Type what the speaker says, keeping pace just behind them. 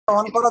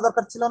On করা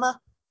দরকার ছিল না?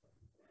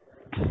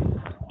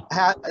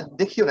 হ্যাঁ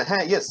দেখিও না,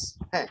 হ্যাঁ ইয়েস,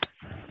 হ্যাঁ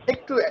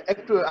একটু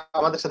একটু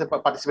আমাদের সাথে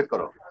পার্টিসিপেট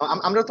করো,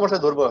 আমরা তোমার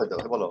সাথে ধরবো হয়তো,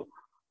 বলো।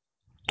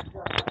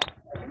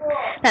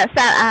 হ্যাঁ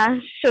স্যার,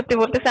 সত্যি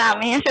বলতে স্যার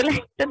আমি আসলে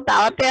একটা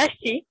দাওয়াতে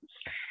আসছি,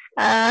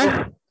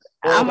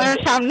 আমার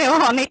সামনেও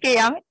অনেকেই।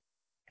 আমি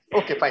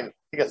ওকে ফাইন,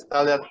 ঠিক আছে,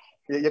 তাহলে আর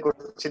ইয়ে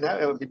করছি না,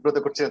 বিব্রত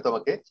করছি না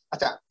তোমাকে।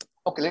 আচ্ছা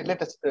ওকে,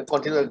 let us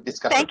continue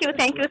discussion.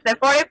 Thank you sir.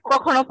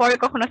 পরে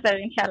কখনো স্যার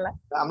ইনশাআল্লাহ।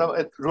 আমরা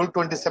রুল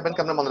 27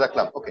 কে আমরা মনে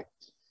রাখলাম, ওকে।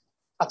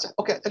 আচ্ছা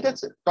ওকে,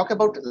 লেটস টক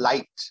অ্যাবাউট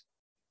লাইট।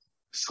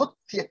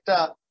 সত্যি একটা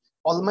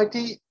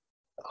Almighty,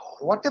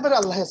 whatever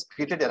Allah has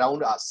created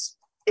around us,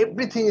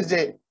 everything is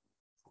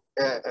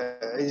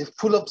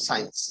full of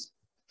science,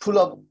 full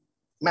of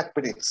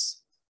mathematics,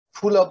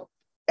 full of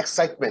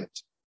excitement,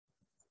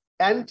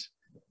 and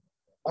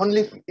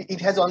only it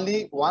has only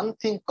one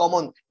thing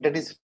common, that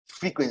is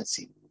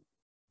frequency.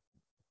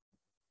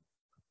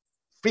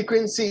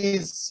 Frequency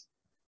is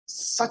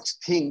such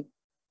thing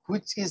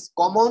which is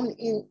common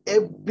in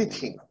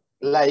everything.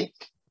 Like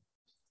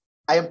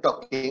I am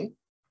talking,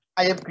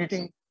 I am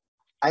creating,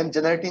 I am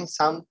generating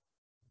some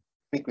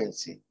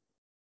frequency.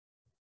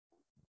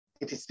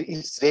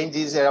 Its range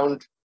is around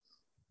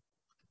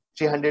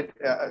 300,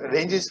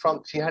 ranges from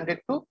 300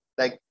 to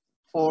like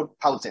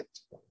 4000,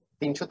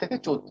 300 থেকে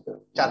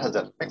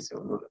 4000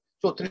 maximum.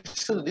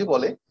 3400 যদি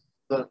বলে,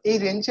 এই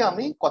রেঞ্জে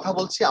আমি কথা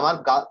বলছি, আমার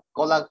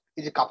গলা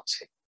এই যে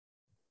কাঁপছে,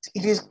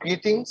 it is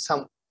creating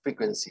some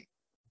frequency.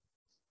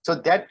 So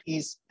that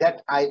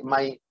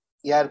my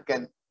ear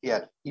can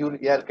hear, your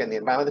ear can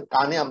hear, মানে আমাদের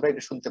কানে আমরা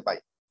এটা শুনতে পাই।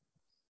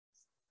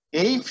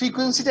 এই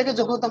ফ্রিকোয়েন্সিটাকে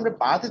যখন আমরা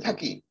বাড়াতে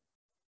থাকি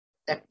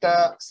একটা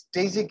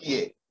স্টেজে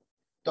গিয়ে,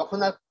 তখন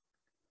আর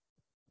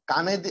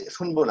কানে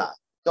শুনবো না,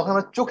 তখন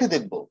আমরা চোখে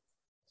দেখবো,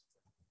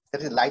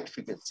 দ্যাট ইজ লাইট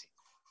ফ্রিকোয়েন্সি।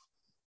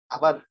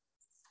 আবার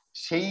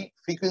সেই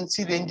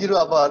ফ্রিকোয়েন্সি রেঞ্জেরও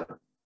আবার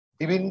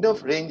বিভিন্ন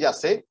রেঞ্জ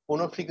আছে, কোন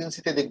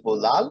ফ্রিকোয়েন্সিতে দেখবো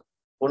লাল,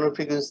 কোন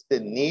ফ্রিকোয়েন্সিতে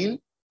নীল,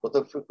 কোন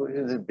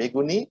ফ্রিকোয়েন্সিতে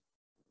বেগুনি,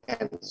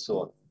 and so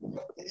on.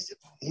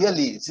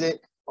 Really, the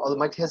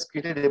Almighty has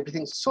created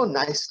everything so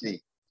nicely,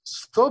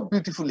 so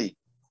beautifully.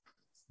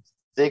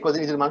 যে কদিন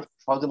নিজের মানুষ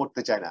সহজে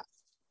মরতে চায় না,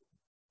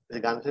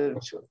 গান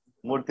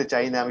মরতে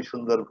চাই না আমি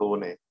সুন্দর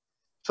ভুবনে,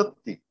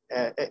 সত্যি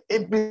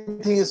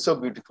everything is so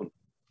beautiful.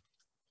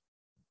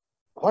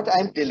 What I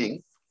am telling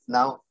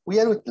now, we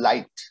are with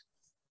light.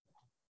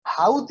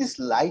 How this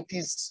light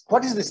is,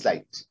 what is this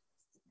light?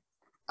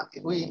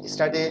 We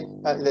studied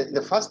in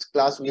the first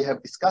class, we have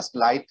discussed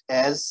light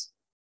as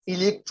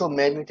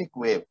electromagnetic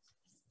wave,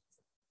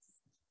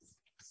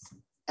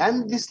 and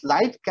this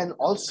light can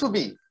also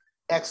be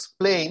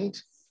explained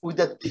with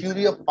the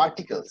theory of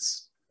particles.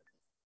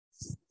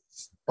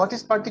 What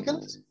is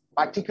particles?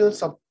 Particles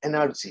of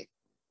energy.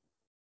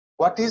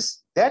 What is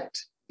that?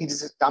 It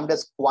is termed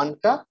as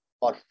quanta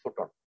or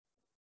photon.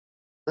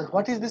 Then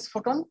what is this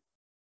photon?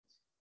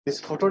 This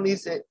photon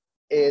is a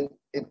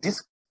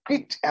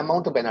discrete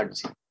amount of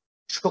energy,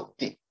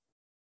 shakti.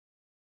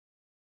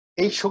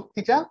 এই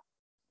শক্তিটা,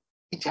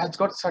 it has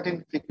got certain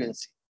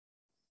frequency.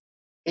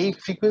 A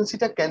frequency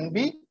that can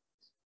be,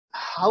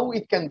 how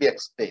it can be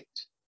explained.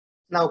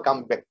 Now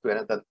come back to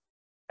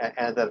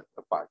another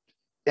part.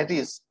 That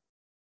is,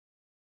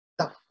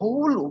 the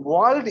whole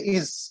world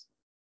is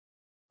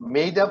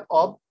made up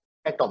of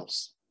atoms,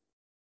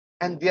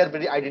 and they are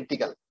very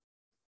identical.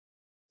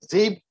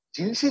 যে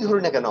জিনিসই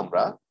ধরে না কেন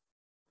আমরা,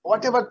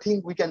 whatever thing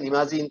we can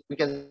imagine, we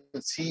can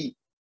see,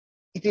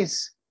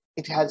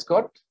 it has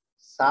got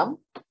some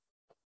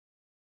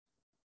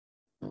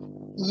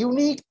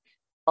unique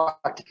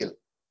particle,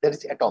 that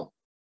is atom.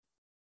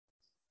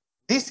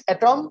 This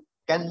atom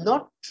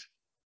cannot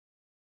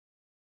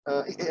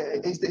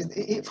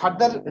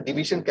further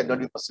division cannot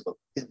be possible,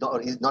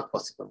 is not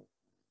possible,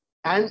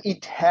 and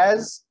it has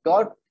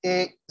got a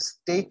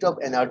state of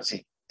energy.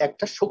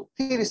 একটা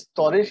শক্তির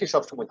স্তরে সে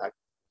সবসময় থাকে,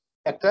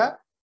 একটা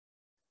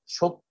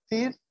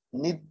শক্তির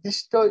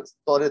নির্দিষ্ট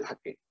স্তরে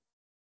থাকে,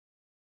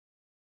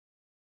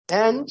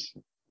 and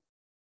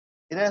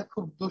এরা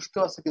খুব দুষ্ট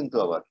আছে। কিন্তু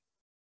আবার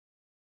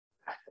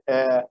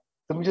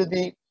তুমি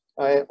যদি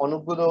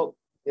অনেকগুলো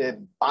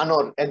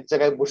বানর এক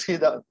জায়গায় বসিয়ে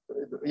দাও,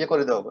 ইয়ে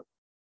করে দাও,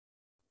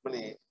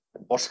 মানে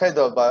বসায়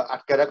দাও বা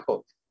আটকে রাখো,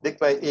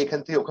 দেখবে এখান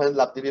থেকে ওখানে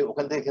লাভ দিবে,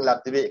 ওখান থেকে এখানে লাভ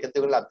দিবে, এখান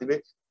থেকে লাভ দিবে,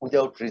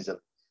 উইদাউট রিজন।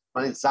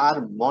 মানে যার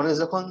মনে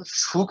যখন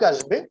সুখ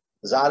আসবে,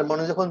 যার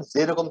মনে যখন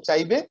যেরকম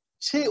চাইবে,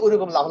 সে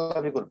ওইরকম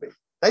লাফালাফি করবে,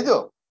 তাই তো?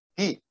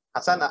 কি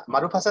হাসান,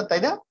 মারুফ হাসান,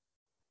 তাই না?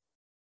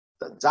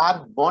 যার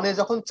মনে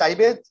যখন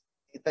চাইবে,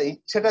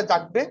 ইচ্ছেটা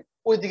জাগবে,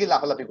 ওই দিকে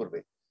লাফালাফি করবে।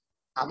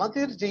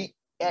 আমাদের যে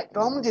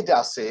অ্যাটম যেটা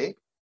আছে,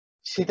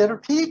 সেটারও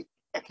ঠিক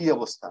একই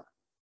অবস্থা।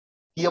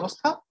 কি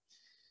অবস্থা?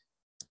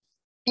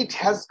 It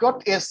has got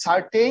a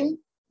certain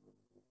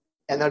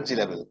energy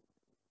level.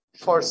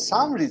 For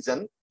some reason,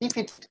 if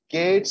it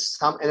gets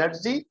some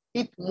energy,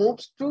 it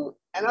moves to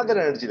another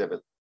energy level,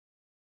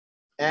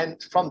 and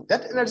from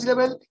that energy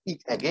level, it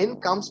again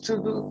comes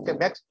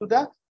back to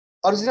the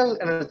original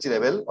energy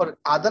level or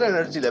other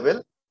energy level,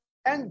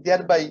 and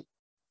thereby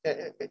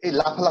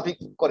লাফালাফি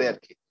করে আর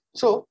কি।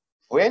 So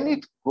when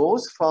it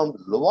goes from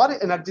lower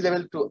energy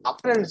level to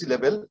upper energy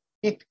level,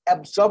 it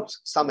absorbs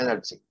some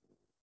energy.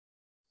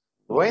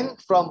 When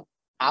from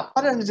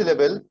upper energy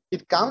level,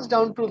 it comes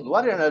down to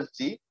lower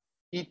energy,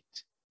 it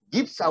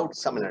gives out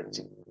some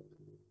energy.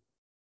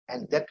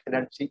 And that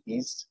energy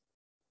is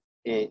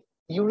a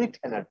unit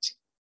energy.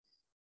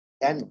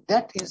 And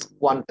that is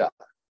quanta.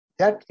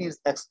 That is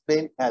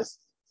explained as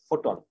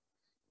photon.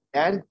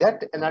 And that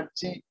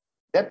energy,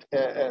 that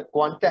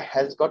quanta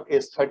has got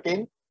a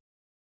certain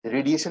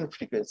radiation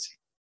frequency.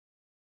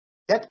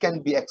 That can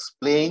be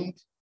explained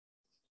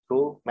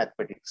through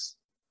mathematics.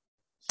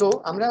 So,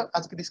 আমরা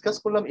আজকে discuss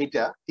করলাম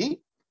এটা কি,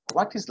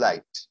 what is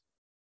light?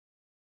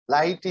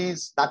 Light is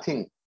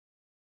nothing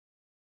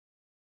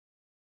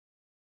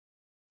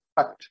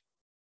but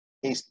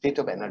a state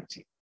of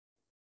energy.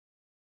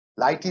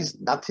 Light is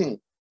nothing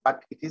but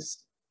it is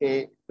a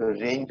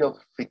range of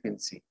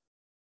frequency.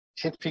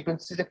 That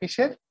frequency টা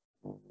কিসের?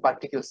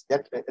 Particles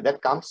that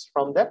comes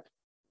from that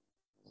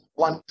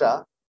quanta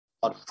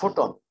or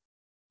photon.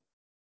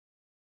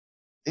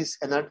 This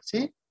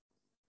energy,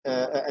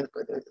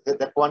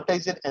 that quanta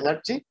is an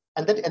energy,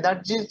 and that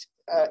energy,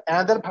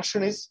 another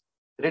version is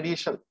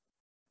radiation.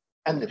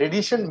 And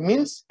radiation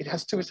means it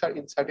has to be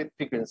in certain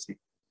frequency.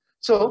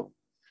 So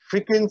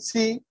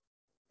frequency,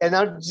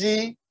 energy,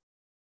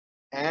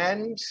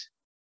 and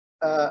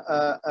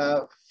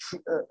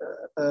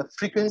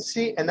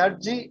frequency,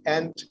 energy,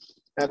 and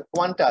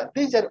quanta,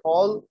 these are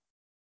all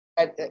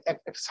at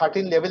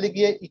certain level.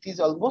 It is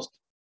almost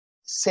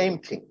same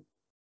thing.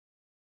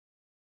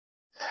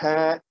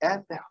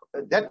 And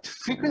that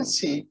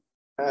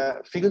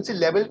frequency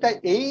level ta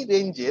ei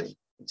range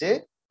je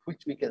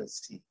which we can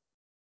see.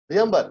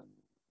 Remember,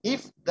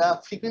 if the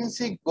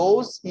frequency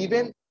goes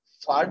even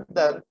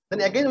further, then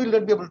again we will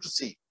not be able to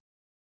see.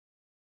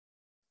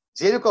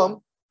 যেরকম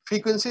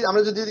frequency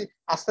আমরা যদি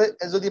আস্তে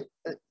যদি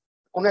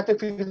কোন একটা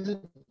frequency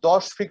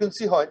 10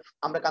 frequency হয়,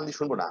 আমরা কান দিয়ে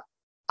শুনবো না।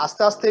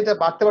 আস্তে আস্তে এটা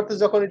বাড়তে বাড়তে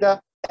যখন এটা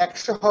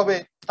 100 হবে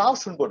তাও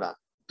শুনবো না,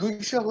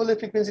 200 হলে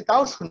ফ্রিকোয়েন্সি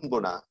তাও শুনবো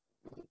না,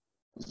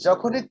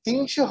 যখন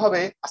 300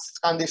 হবে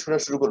কান দিয়ে শোনা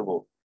শুরু করব,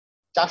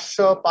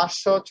 400,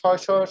 500,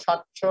 600,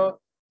 700,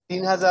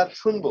 3000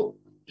 শুনবো,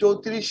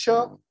 3400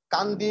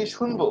 কান দিয়ে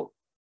শুনবো,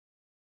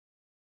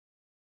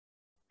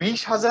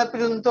 20,000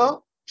 পর্যন্ত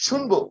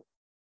শুনবো।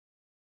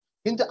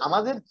 কিন্তু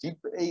আমাদের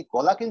এই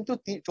গলা কিন্তু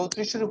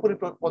 3400 উপরে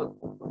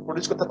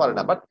প্রডিউস করতে পারে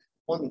না, বাট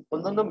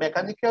অন্যান্য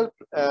mechanical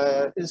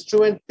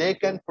instrument they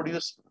can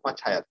produce much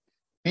higher.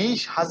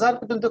 20,000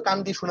 পর্যন্ত কান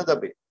দিয়ে শোনা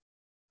যাবে,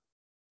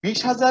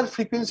 20,000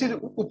 ফ্রিকোয়েন্সির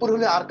উপর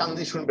হলে আর কান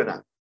দিয়ে শুনবে না,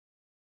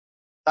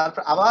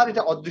 তারপর আবার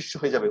এটা অদৃশ্য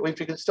হয়ে যাবে, ওই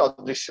ফ্রিকোয়েন্সিটা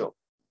অদৃশ্য।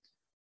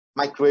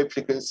 মাইক্রোওয়েভ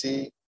ফ্রিকোয়েন্সি,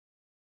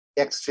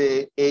 এক্স-রে,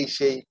 এই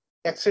সেই,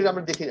 এক্স-রে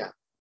আমরা দেখি না,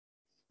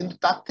 কিন্তু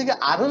তার থেকে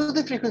আরো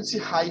যদি ফ্রিকোয়েন্সি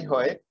হাই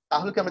হয়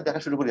তাহলে কি আমরা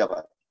দেখা শুরু করি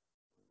আবার,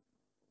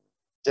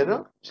 যেন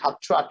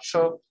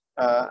 700-800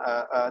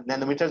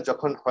 ন্যানোমিটার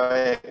যখন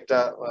হয় একটা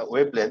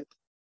ওয়েভলেন্থ,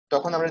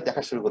 তখন আমরা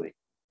দেখা শুরু করি।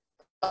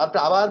 তারপর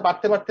আবার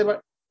বাড়তে বাড়তে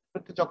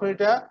যখন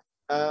এটা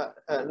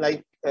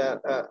লাইক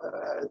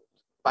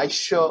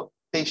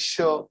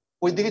 2200-2300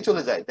 ওই দিকে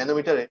চলে যায়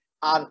ন্যানোমিটারে,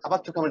 আর আবার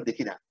চোখে আমরা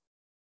দেখি না।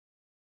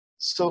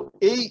 সো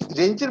এই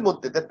রেঞ্জের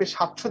মধ্যে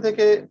 700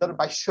 থেকে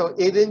 2200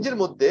 এই রেঞ্জের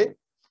মধ্যে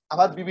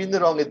আবার বিভিন্ন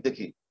রঙের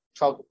দেখি,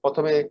 সব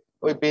প্রথমে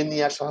ওই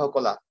বেনিয়া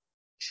সহকলা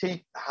সেই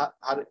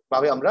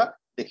ভাবে আমরা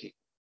দেখি।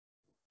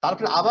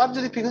 তারপরে আবার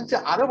যদি ফ্রিকোয়েন্সি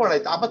আরো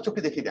বাড়াই আবার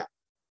চোখে দেখি না।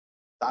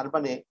 তার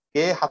মানে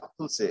কে হাত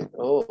তুলছে?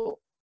 ও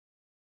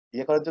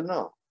ইয়ে করার জন্য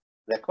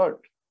রেকর্ড।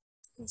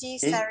 জি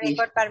স্যার,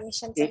 রেকর্ড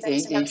পারমিশন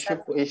চাইছিলাম স্যার।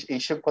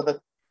 এইসব কথা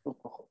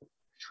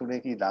শুনে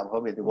কি লাভ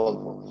হবে?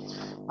 বলবো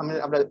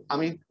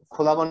আমি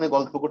খোলা মনে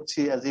গল্প করছি,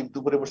 আজ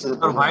দুপুরে বসে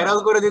ভাইরাল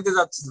করে দিতে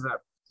যাচ্ছি স্যার।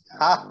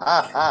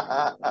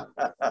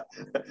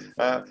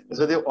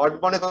 যদি অড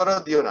মনে করো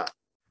দিও না।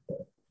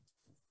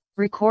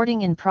 Recording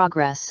in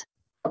progress.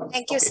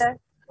 Thank you sir.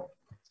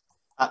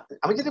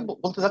 আমি যেটা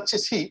বলতে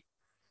যাচ্ছি,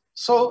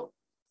 so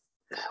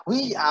we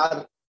are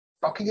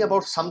talking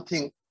about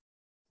something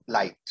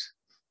light.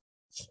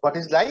 What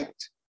is light?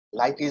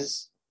 Light is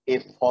a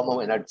form of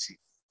energy.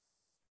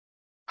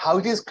 How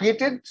it is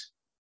created?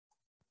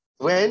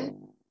 When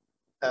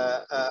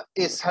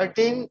a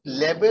certain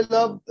level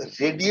of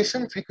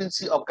radiation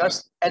frequency occurs,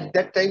 at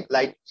that time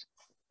light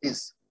is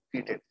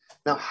created.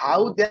 Now how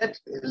that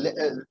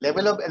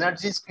level of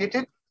energy is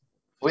created?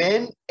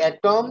 When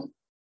atom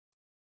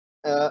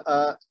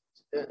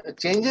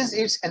changes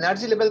its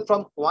energy level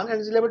from one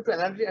energy level to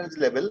another energy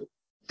level,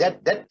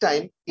 that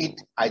time it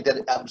either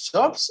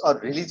absorbs or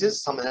releases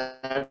some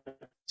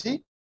energy.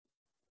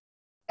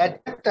 At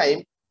that time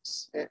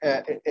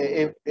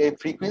a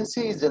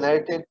frequency is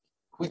generated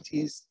which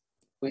is,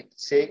 we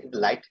say,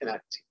 light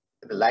energy,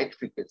 the light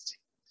frequency.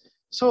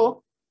 So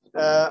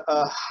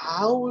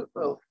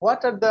what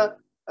are the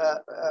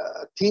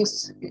things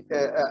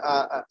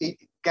it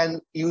can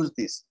use?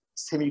 This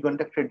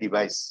semiconductor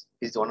device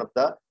is one of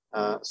the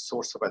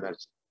source of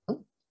energy.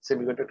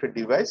 Semiconductor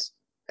device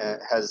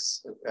has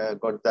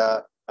got the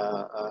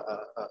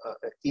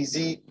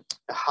easy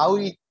how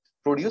it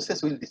produces.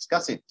 We'll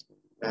discuss it.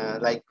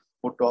 like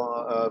photon,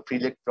 free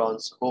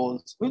electrons,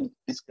 holes. We'll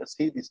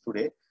see this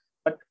today.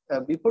 But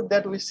before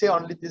that, we say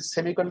only these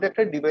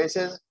semiconductor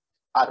devices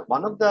are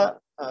one of the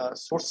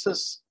sources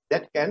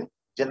that can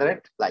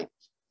generate light.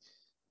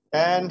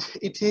 And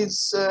it is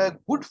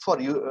good for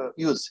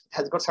use. It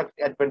has got certain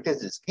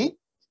advantages.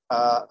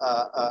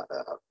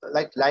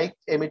 Like light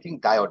emitting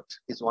diode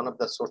is one of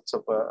the sorts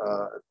of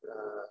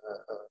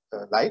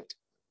light,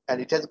 and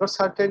it has got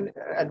certain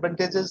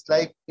advantages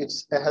like it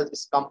has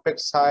its compact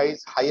size,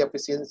 high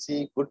efficiency,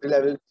 good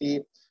reliability,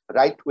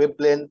 right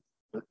wavelength.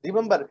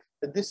 Remember,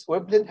 this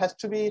wavelength has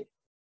to be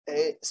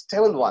a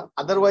stable one.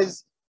 Otherwise,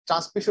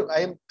 transmission, I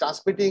am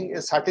transmitting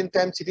a certain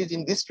times it is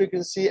in this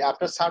frequency,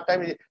 after some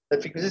time the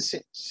frequency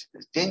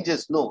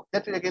changes. No,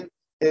 that is again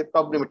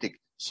problematic.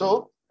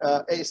 So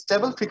a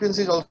stable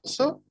frequency is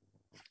also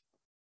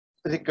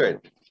required.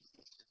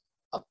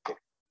 Okay.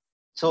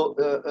 So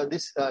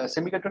this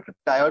semiconductor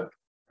diode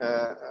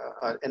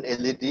and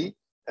LED,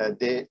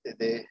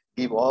 they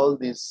give all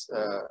these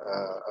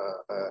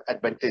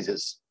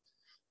advantages.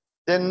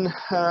 Then,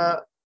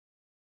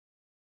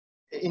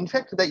 in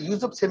fact, the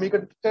use of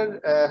semiconductor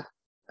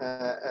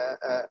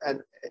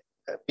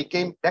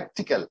became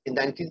practical in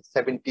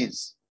 1970s.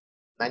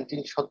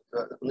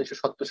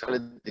 1970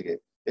 সালের দিকে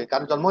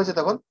কার জন্ম হয়েছে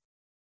তখন?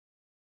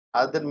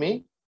 Other than me?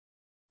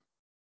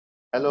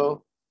 Hello?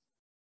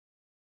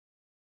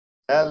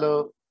 Hello?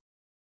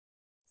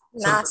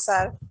 না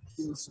sir.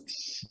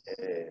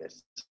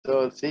 So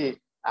see,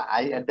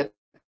 at that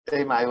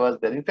time I was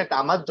there. In fact,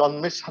 আমার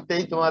জন্মের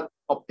সাথেই তোমার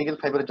অপটিক্যাল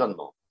ফাইবারের জন্ম।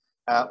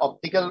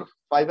 অপটিক্যাল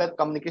ফাইবার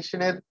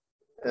কমিউনিকেশনের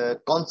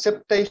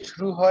কনসেপ্টটাই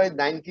শুরু হয়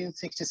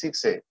 1966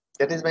 এ।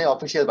 That is my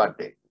official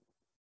birthday.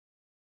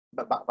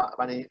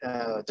 মানে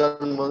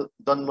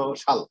জন্ম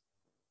সাল,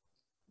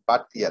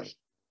 বার্থ ইয়ার।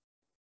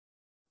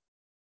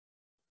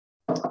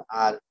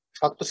 আর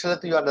 70 সালে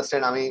তুই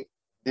আন্ডারস্ট্যান্ড আমি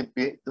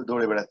দিব্যি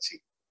দৌড়ে বেড়াচ্ছি,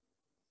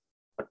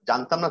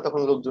 জানতাম না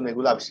তখন লোকজন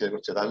এগুলো আবিষ্কার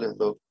করছে, তাহলে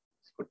তো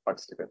good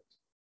participant.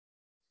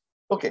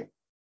 Okay,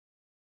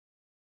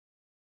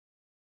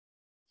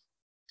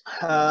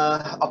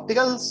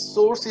 optical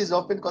source is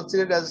often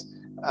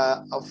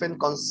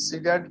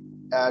considered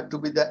to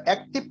be the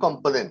active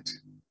component.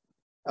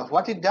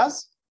 What it does,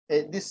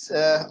 this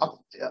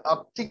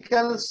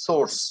optical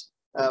source,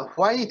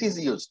 why it is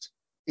used?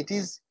 It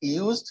is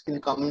used in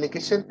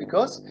communication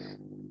because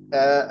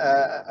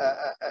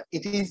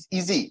it is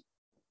easy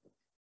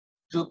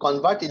to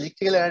convert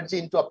electrical energy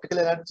into optical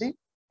energy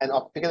and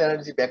optical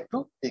energy back to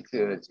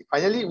electrical energy.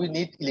 Finally, we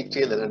need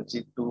electrical energy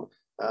to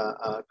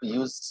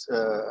use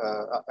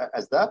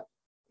as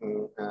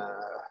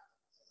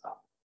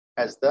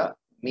the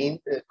main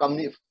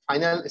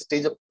final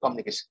stage of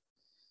communication.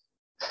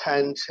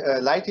 And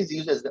light is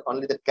used as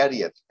only the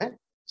carrier.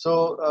 So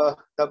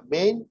the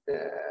main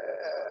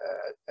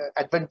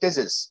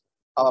advantages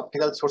of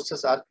optical sources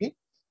are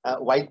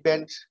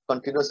wideband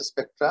continuous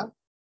spectra,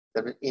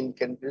 that is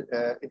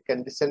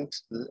incandescent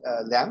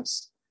lamps,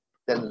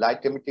 then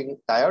light emitting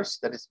diodes,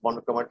 that is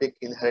monochromatic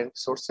inherent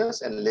sources,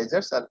 and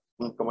lasers are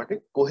monochromatic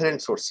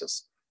coherent sources.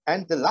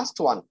 And the last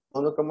one,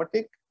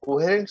 monochromatic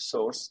coherent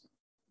source,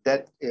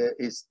 that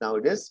is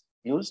nowadays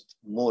used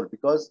more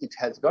because it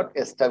has got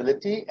a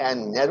stability and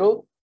narrow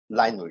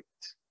line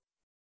width.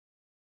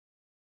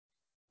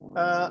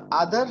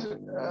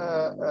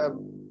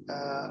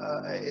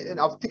 An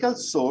optical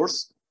source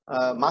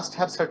must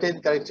have certain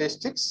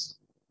characteristics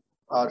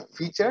or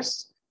features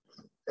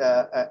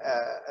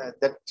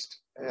that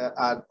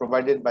are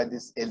provided by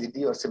this LED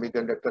or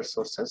semiconductor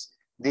sources.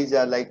 These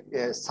are like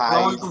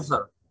size.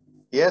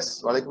 Yes,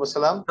 walaikum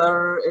assalam.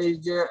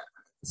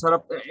 Sir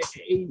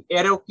এই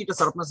এরো কিটা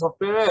sir আপনার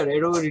সফটওয়্যারের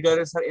এরো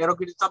রিডারের sir এরো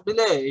কিটা চাপ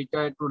দিলে এটা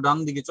একটু ডান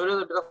দিকে চলে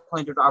যাবে, তখন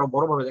এটা আরো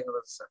বড় ভাবে দেখা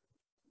যাচ্ছে স্যার।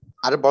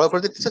 আরে বড়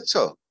করে দিতে চাচ্ছ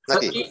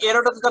নাকি? এই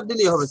এরোটা চাপ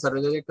দিলেই হবে স্যার,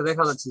 এই যে একটা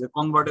দেখা যাচ্ছে যে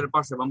কনভার্টের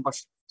পাশে বাম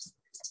পাশে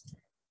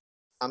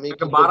আমি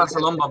একটা বার আছে,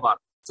 লম্বা বার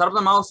স্যার,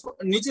 আপনার মাউস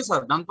নিচে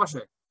স্যার ডান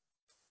পাশে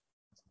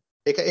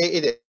এটা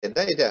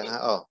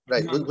ও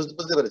রাইট,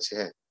 বুঝতে পেরেছি।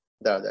 হ্যাঁ,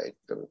 দাঁড়া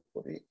একটু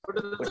করি,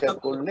 ওটা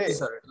করলে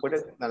ওটা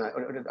না না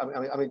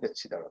আমি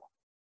দেখছি, দাঁড়া।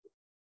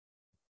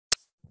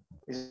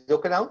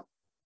 ওকে নাও,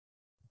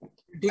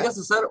 ঠিক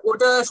আছে স্যার,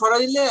 ওটা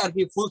সরাই দিলে আর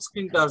কি ফুল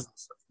স্ক্রিনটা আসবে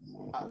স্যার।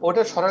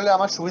 ওটা সরালে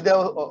আমার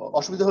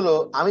অসুবিধা হলো,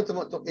 আমি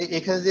তোমার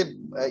এখানে যে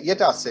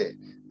ইয়েটা আছে,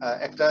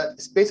 একটা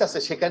স্পেস আছে,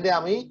 সেখানে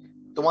আমি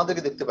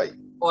তোমাদেরকে দেখতে পাই।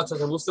 ও আচ্ছা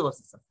আচ্ছা, বুঝতে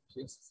পারছি স্যার,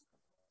 ঠিক আছে।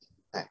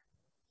 হ্যাঁ,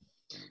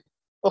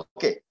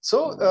 ওকে। সো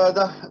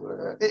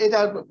এটা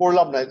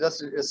পড়লাম না, just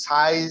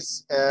size,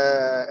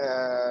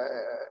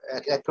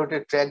 accurately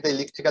track the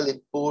electrical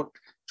input,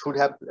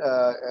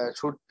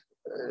 should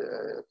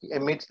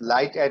emit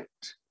light at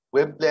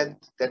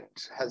wavelength that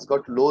has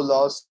got low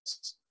loss,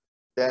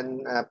 then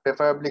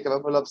preferably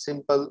capable of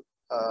simple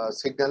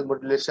signal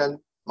modulation,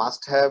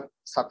 must have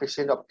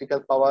sufficient optical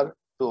power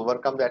to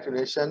overcome the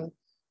attenuation,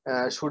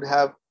 should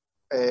have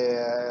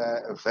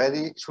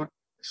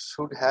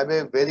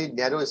a very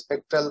narrow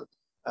spectral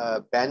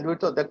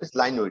bandwidth, or that is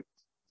line width,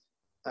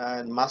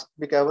 and must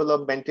be capable of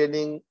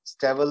maintaining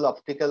stable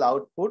optical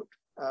output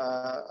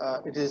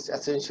it is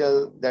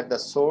essential that the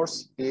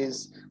source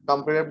is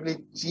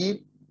comparably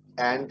cheap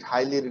and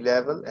highly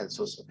reliable and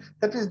so on.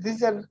 That is,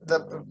 these are the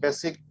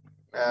basic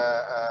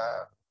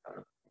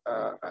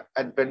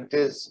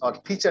advantage or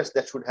features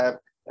that should have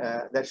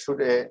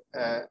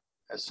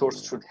a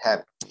source should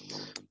have.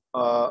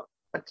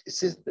 But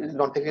this is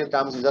non-technical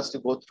terms. You just to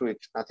go through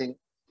it. Nothing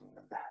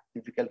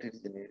difficult in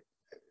it.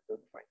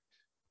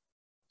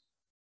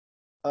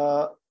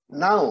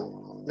 Now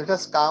let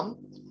us come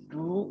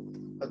to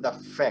the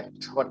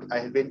fact what I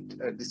have been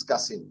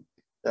discussing,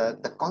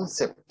 the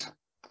concept.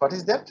 What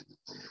is that?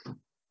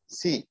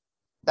 See,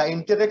 the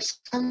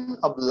interaction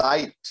of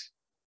light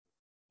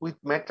with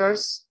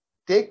matters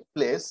take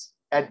place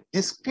at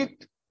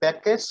discrete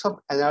packets of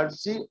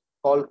energy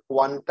called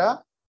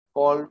quanta,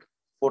 called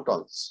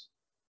photons.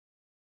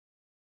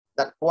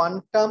 The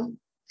quantum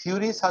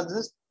theory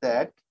suggests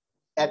that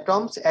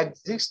atoms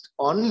exist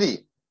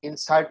only in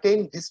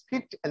certain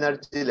discrete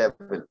energy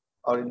level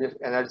or in the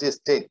energy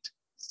state,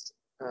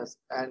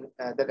 and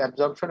that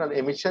absorption and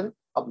emission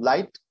of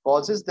light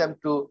causes them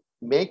to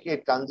make a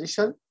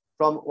transition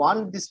from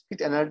one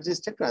discrete energy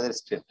state to another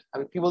state.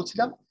 আমি কি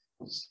বলছিলাম?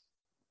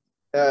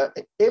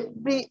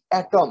 Every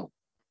atom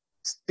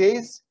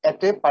stays at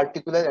a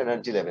particular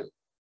energy level,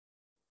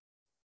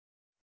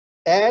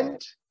 and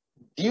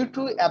due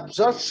to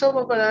absorption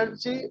of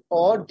energy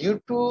or due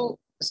to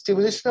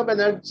stimulation of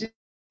energy,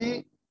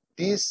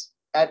 this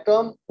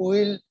atom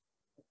will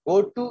go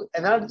to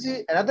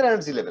another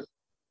energy level.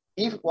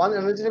 If one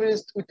energy level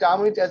is, we term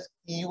it as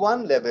E1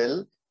 level,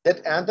 that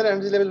another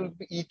energy level will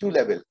be E2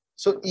 level.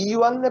 So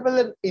E1 level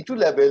and E2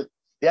 level,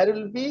 there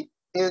will be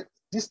a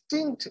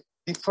distinct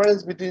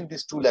difference between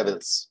these two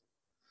levels.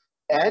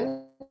 And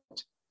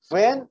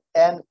when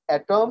an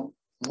atom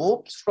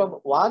moves from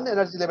one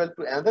energy level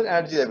to another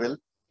energy level,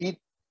 it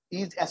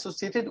is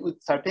associated with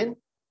certain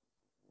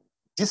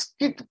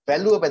discrete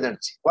value of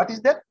energy. What is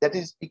that? That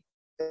is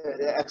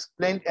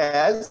explained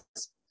as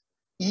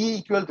E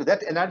equal to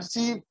that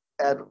energy,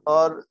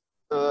 or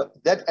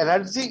that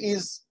energy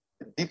is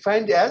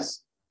defined as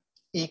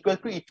equal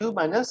to E2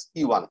 minus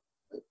E1,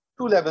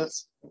 two levels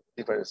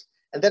difference,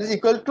 and that is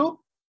equal to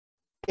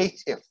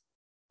HF.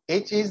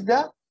 H is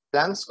the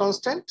Planck's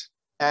constant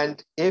and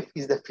F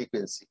is the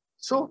frequency.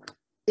 So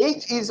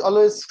H is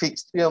always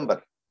fixed. Remember,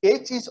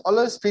 H is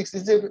always fixed,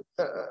 is a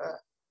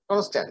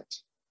constant.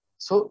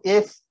 So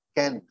F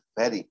can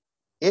vary.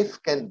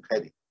 F can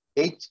vary.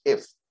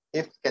 HF,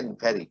 F can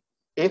vary.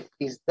 F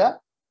is the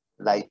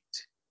light,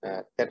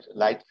 that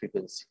light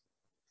frequency.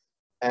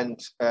 And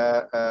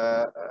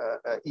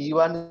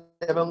E1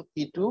 and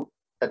E2,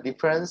 the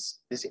difference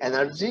is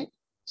energy.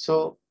 So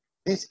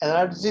this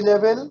energy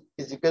level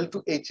is equal to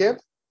HF.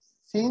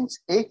 Since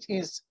H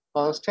is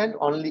constant,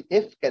 only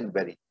F can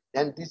vary.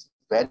 And this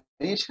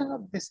variation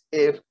of this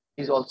F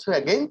is also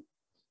again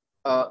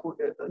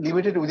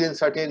limited within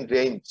certain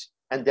range,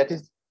 and that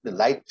is the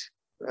light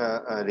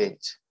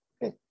range.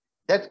 Okay.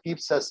 That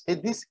gives us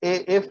this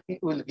AF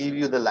will give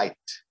you the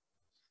light.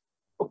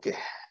 Okay.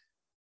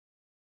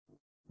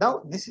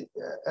 Now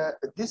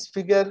this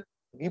figure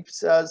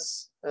gives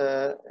us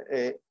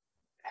a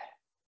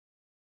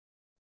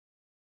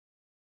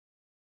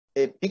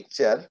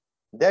picture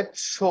that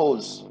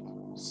shows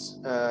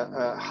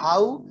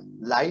how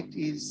light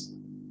is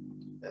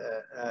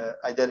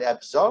either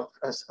absorbed,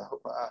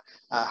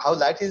 how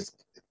light is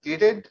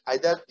created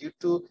either due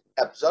to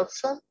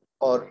absorption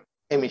or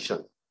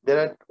emission. There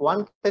are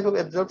one type of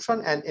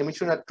absorption, and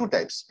emission are two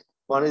types.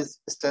 One is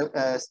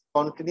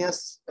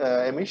spontaneous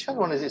emission,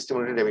 one is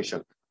stimulated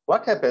emission.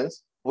 What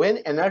happens when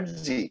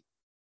energy,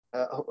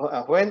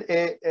 when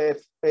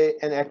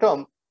an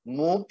atom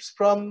moves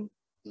from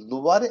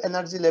lower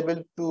energy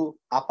level to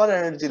upper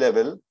energy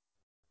level,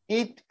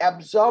 it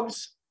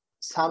absorbs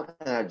some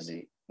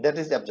energy. That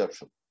is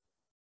absorption.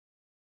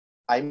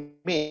 I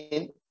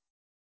mean,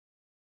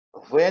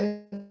 when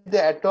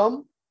the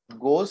atom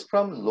goes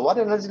from lower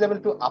energy level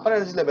to upper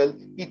energy level,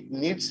 it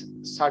needs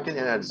certain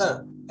energy.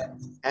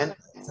 And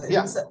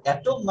yeah,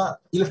 atom na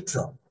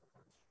electron.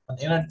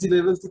 Energy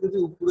level থেকে যে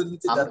উপরে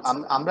নিচে যাচ্ছে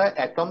আমরা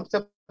অ্যাটমটা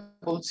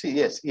বলছি।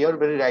 Yes, you are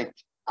very right.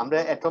 আমরা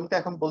অ্যাটমটা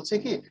এখন বলছি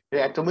কি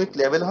অ্যাটমিক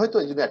লেভেল হয়, তো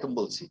এই জন্য অ্যাটম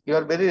বলছি। You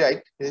are very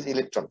right. It is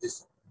electron.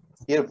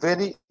 You are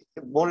very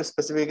more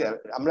specific.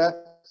 আমরা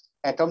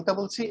অ্যাটমটা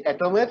বলছি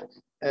অ্যাটমের,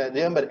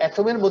 রিমেম্বার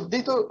অ্যাটমের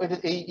মধ্যেই তো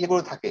এই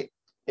এগুলো থাকে,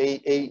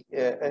 এই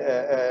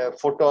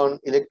ফোটন,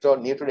 ইলেকট্রন,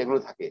 নিউট্রন এগুলো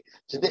থাকে।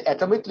 যদি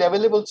অ্যাটমিক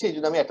লেভেলে বলছি এই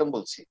জন্য আমি অ্যাটম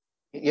বলছি।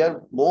 You are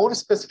more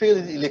specific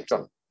is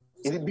electron.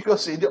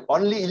 Because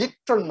only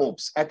electron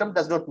moves, atom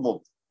does not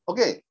move.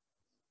 Okay.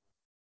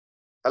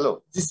 Hello.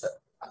 Yes, sir.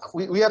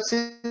 We have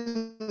seen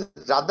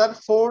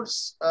Rutherford's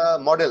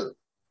model.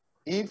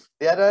 If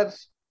there are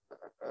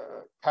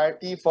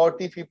 30,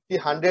 40, 50,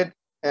 100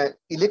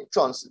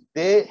 electrons,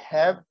 they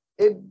have,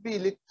 every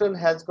electron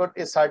has got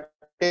a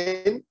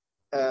certain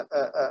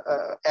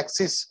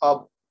axis of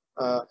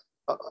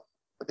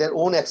their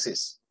own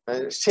axis,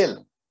 shell.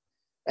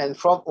 And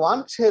from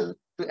one shell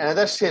to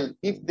another shell,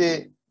 if they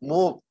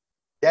move,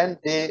 then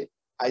they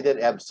either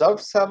absorb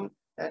some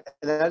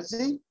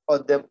energy or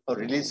they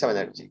release some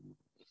energy.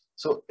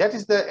 So that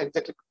is the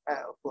exactly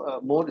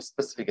more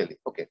specifically.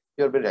 Okay,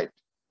 you're very right.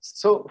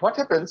 So what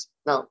happens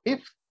now if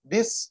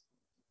this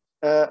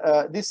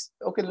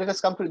okay, let us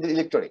come to the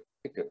electronic.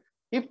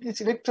 If this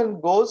electron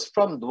goes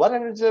from lower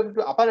energy level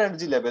to upper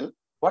energy level,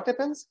 what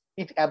happens?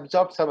 It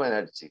absorbs some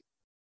energy.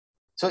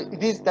 So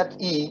it is that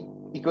E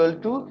equal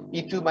to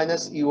E2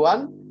 minus E1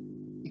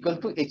 equal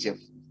to HF.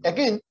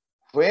 Again,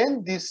 when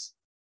this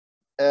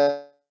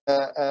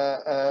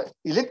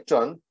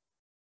electron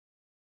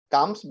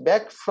comes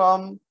back from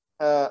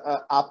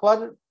upper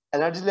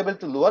energy level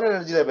to lower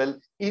energy level,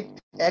 it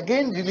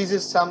again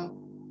releases some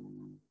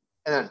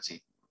energy.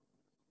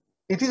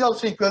 It is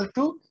also equal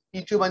to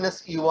E2 minus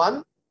E1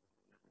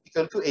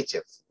 equal to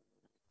HF.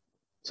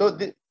 So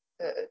the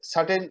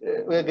certain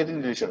we are getting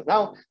relation.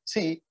 Now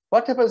see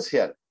what happens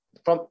here.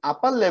 From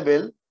upper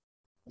level,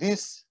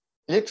 this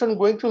electron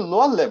going to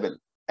lower level,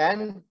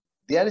 and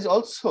there is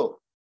also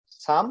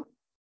some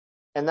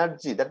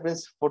energy. That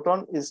means photon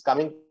is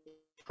coming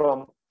from,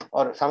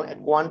 or some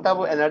quantum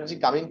of energy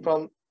coming from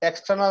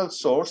external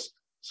source.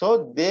 So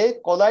they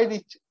collide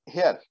it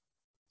here.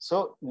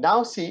 So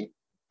now see,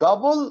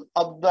 double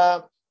of the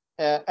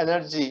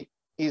energy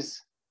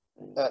is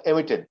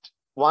emitted.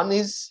 One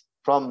is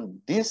from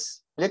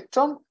this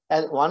electron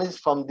and one is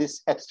from this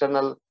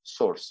external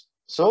source.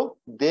 So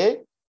they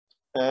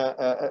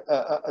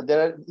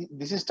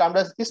this is termed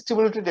as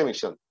stimulated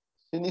emission.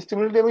 In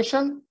stimulated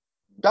emission,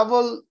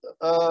 double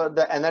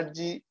the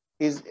energy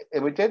is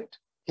emitted.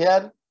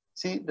 Here,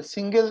 see the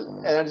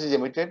single energy is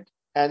emitted,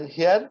 and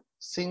here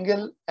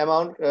single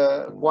amount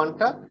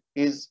quanta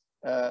is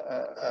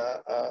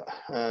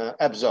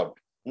absorbed.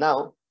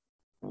 Now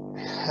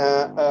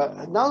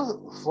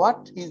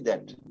what is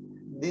that?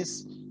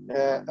 This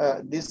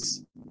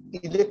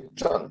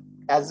electron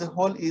as a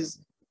whole is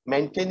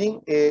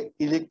maintaining a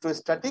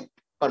electrostatic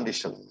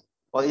condition,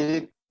 or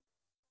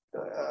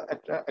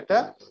একটা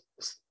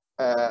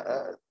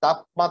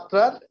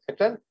তাপমাত্রার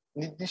একটা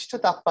নির্দিষ্ট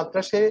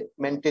তাপমাত্রা সে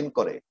maintain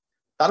করে।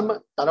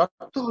 তার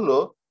অর্থ হলো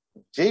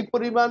যেই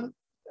পরিমাণ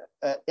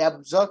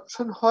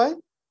অ্যাবজর্পশন হয়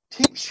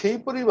ঠিক সেই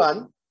পরিমাণ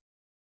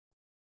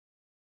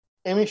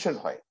এমিশন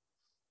হয়।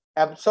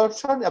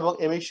 অ্যাবজর্পশন এবং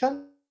emission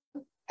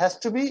has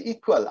to be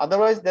equal,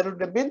 otherwise there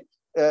would have been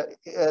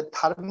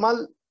thermal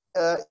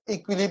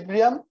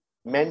equilibrium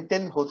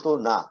maintain hoto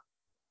na.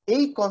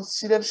 এই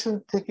consideration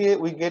থেকে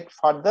we get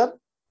further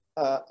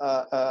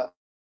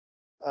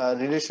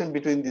relation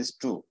between these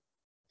two.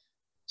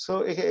 So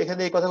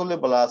এখানে এই কথাগুলো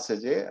বলা আছে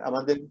যে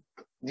আমাদের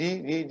জি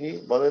জি জি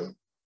বলেন।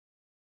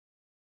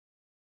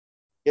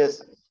 Yes,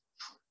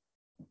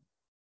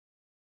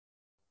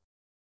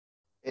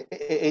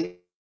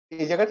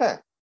 এই জায়গাটা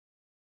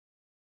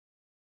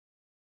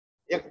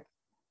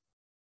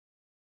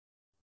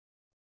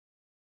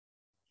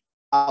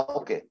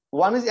okay,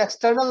 one is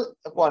external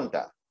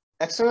quanta,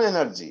 external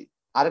energy,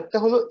 আরেকটা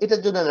হলো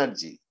এটার জন্য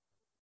এনার্জি।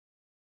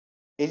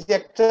 এই যে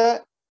একটা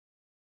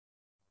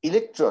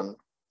electron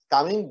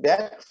coming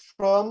back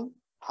from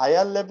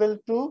higher level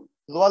two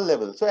lower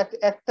level, so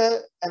একটা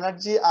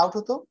এনার্জি আউট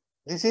হতো।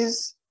 This is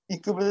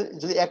equivalent.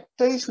 যদি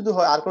একটাই শুধু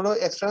হয় আর কোনো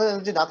এক্সটার্নাল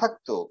এনার্জি না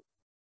থাকতো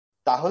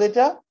তাহলে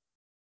এটা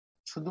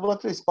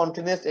শুধুমাত্র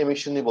স্পন্টেনিয়াস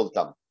এমিশনই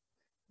বলতাম।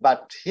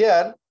 But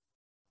here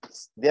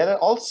there are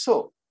also,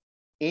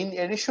 in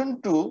addition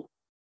to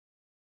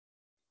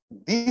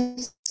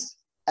this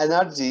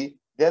energy,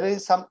 there is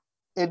some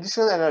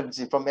additional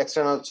energy from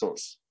external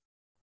source.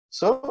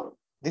 So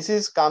this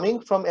is coming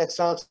from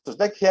external source,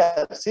 like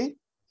here, see,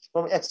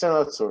 from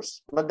external source,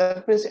 but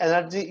that means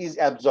energy is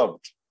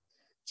absorbed.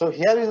 So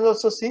here is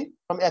also, see,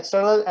 from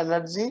external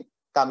energy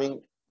coming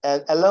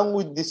along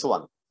with this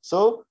one. So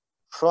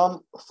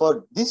for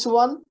this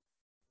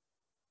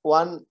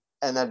one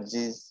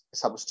energy is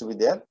supposed to be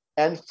there,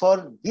 and for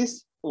this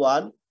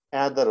one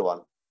another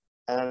one,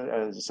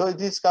 and so it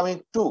is coming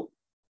two.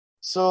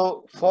 So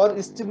for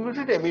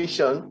stimulated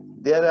emission,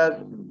 there are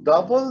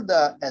double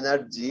the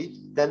energy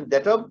than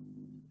that of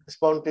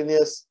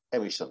spontaneous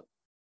emission.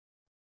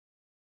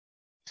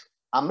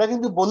 আমরা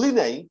কিন্তু বলি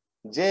নাই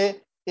যে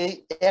এই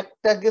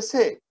একটা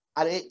গেছে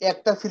আর এই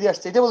একটা ফিরে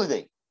আসছে, এটা বলি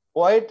নাই।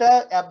 কয়টা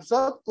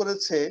অ্যাবজর্ব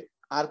করেছে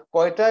আর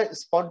কয়টা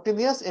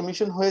স্পন্টেনিয়াস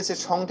এমিশন হয়েছে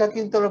সংখ্যা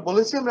কিন্তু আমরা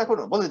বলেছি, আমরা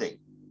এখনো বলি নাই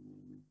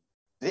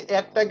যে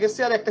একটা গেছে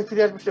আর একটা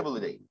ফিরে আসবে, সেটা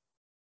বলি নাই।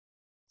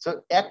 সো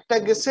একটা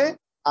গেছে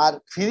আর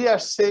ফিরে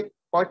আসছে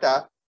কয়টা,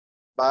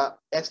 বা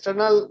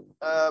এক্সটার্নাল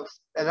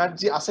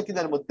এনার্জি আছে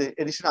কিনার মধ্যে,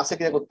 এডিশন আছে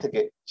কিনা কোথা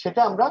থেকে,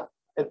 সেটা আমরা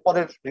এর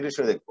পরের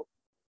রিলেশনে দেখব।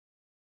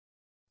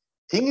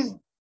 থিং ইজ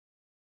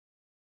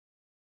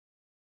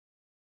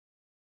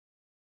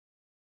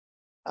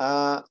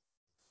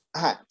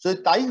হ্যাঁ, যদি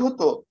তাই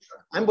হতো,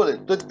 আমি বলি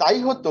যদি তাই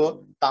হতো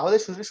তাহলে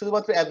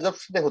শুধুমাত্র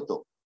অ্যাবজর্পশনে হতো,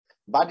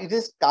 but it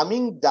is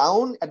coming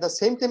down at the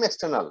same time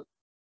external,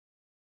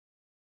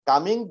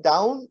 coming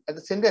down at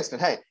the same time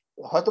external. হ্যাঁ,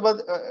 হয়তোবা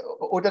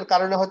ওটার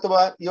কারণে হয়তোবা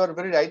ইউ আর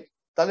ভেরি রাইট,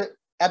 তাহলে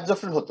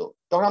অ্যাবজর্পশন হতো,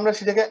 তখন আমরা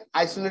সেটাকে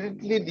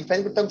আইসোলেটেডলি ডিফাইন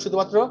করতাম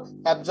শুধুমাত্র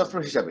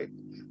অ্যাবজর্পশন হিসাবে।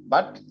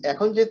 বাট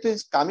এখন যেহেতু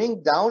is coming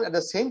down at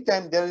the same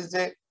time, there is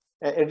a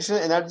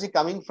additional energy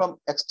coming from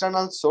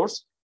external source,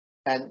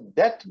 and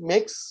that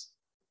makes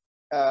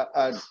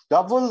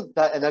double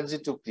the energy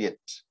to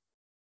create,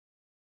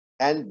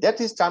 and that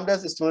is termed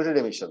as stimulated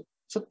emission.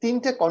 So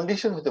তিনটে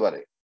condition হতে পারে।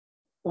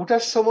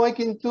 ওঠার সময়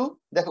কিন্তু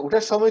দেখো,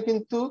 ওঠার সময়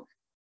কিন্তু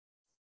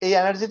এই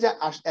এনার্জিটা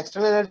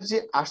এক্সটার্নাল এনার্জি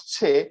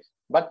আসছে,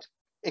 বাট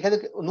এখানে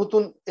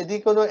নতুন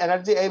এদিকে কোনো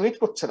এনার্জি এমিট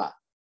করছে না,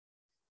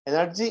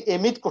 এনার্জি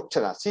এমিট করছে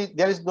না। C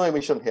there is no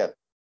emission here.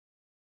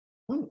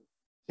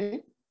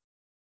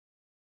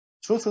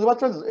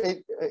 শুধুমাত্র এই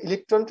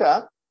ইলেকট্রনটা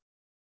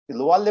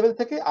লোয়ার লেভেল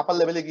থেকে আপার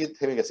লেভেলে গিয়ে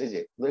থেমে গেছে। এই যে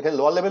এখানে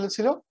লোয়ার লেভেলে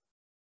ছিল,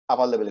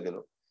 আপার লেভেলে গেল,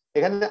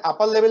 এখানে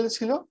আপার লেভেলে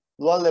ছিল,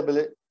 লোয়ার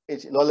লেভেলে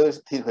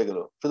স্থির হয়ে গেল,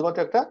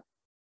 শুধুমাত্র একটা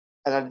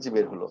এনার্জি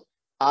বের হলো।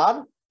 আর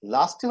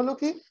লাস্টে হলো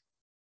কি,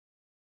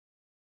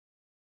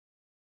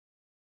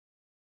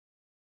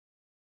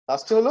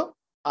 লাস্টে হলো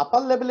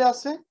আপার লেভেলে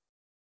আছে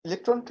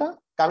ইলেকট্রনটা,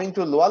 coming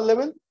to lower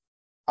level,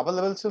 upper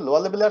level ছিল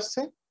লোয়ার লেভেলে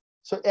আসছে।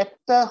 সো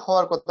একটা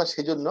হওয়ার কথা,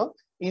 সেই জন্য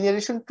ইন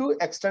এডিশন টু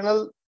এক্সটার্নাল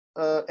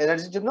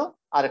এনার্জির জন্য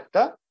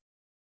আরেকটা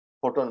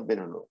ফোটন বের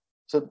হলো।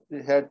 So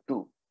here 2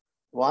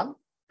 1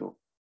 2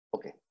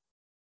 okay.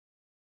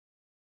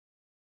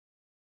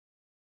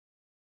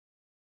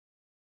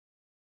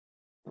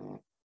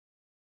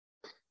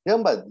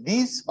 Remember,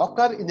 these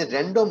occur in a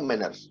random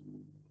manner.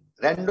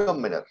 Random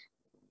manner.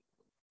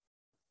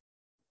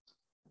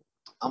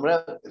 আমরা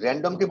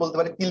র্যান্ডম কে বলতে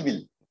পারি কিলবিল,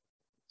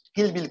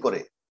 কিলবিল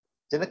করে,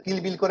 যেটা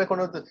কিলবিল করে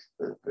কোনো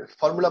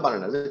ফর্মুলা মানে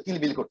না,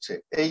 কিলবিল করছে।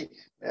 এই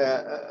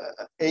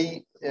এই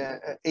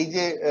এই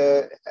যে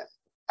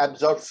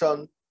অ্যাবজর্পশন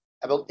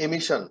এবং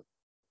emission,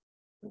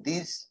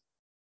 this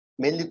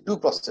mainly to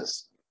process,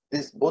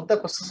 this both the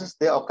processes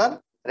they ochre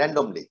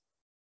randomly.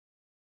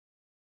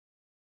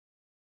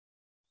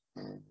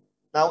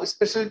 Now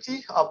specialty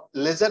of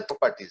laser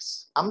properties,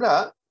 আমরা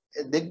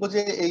দেখবো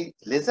যে এই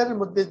লেজারের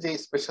মধ্যে যে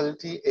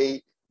স্পেশালিটি, এই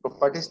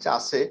প্রপার্টিসটা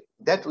আছে,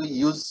 that we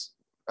use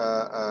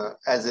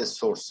as a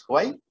source.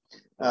 Why?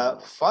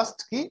 First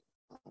কি,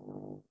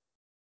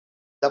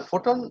 the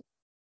photon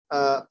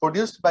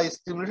produced by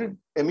stimulated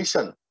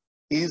emission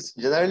is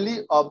generally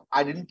of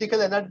identical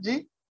energy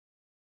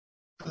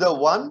to the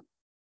one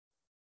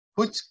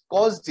which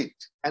caused it,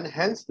 and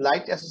hence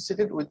light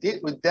associated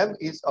with them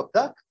is of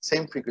the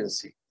same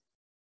frequency.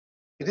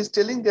 It is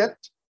telling that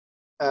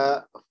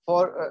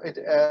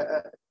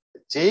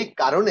যে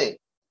কারণে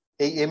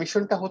এই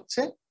এমিশনটা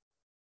হচ্ছে,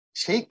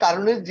 সেই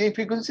কারণে যে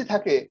frequency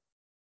থাকে,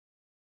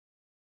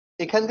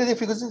 এখান থেকে যে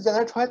ফ্রিকোয়েন্সি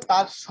জেনারেট হয়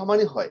তার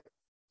সমানই হয়।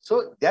 So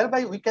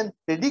thereby we can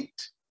predict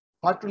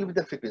what will be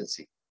the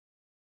frequency.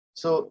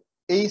 So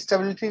a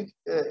stability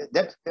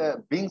that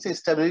brings a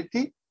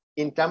stability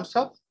in terms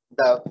of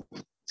the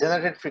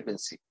generated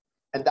frequency.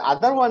 And the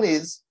other one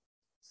is,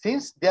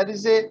 since there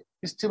is a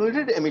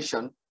stimulated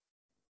emission,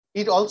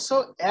 it also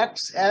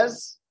acts as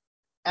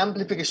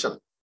amplification,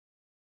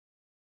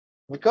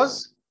 because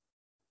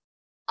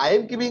I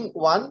am giving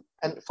one,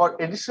 and for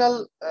additional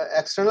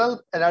external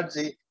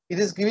energy it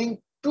is giving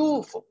two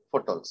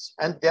photons,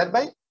 and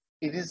thereby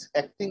it is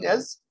acting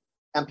as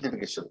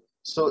amplification.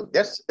 So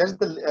that's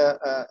the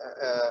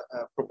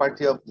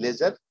property of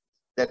laser,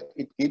 that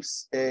it gives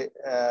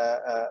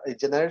it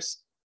generates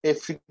a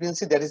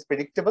frequency that is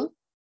predictable,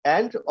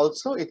 and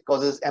also it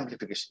causes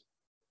amplification.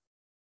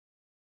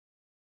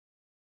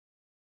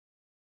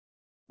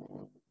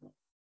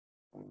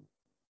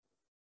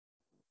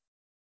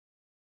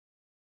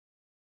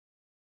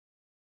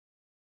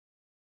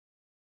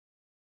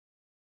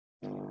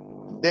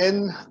 Then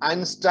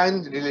Einstein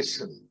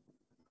relation.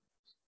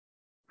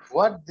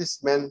 What this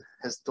man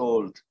has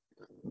told,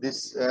 this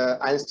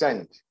Einstein,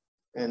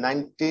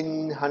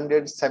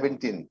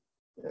 1917,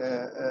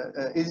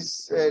 is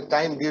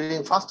time during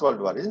First World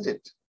War, isn't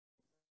it?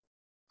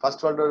 First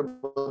World War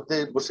মধ্যে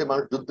বসে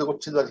মানুষ যুদ্ধ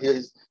করছিল, আর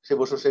সে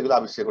বসে সেগুলো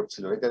আবিষ্কার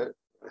করছিল। এটা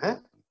হ্যাঁ,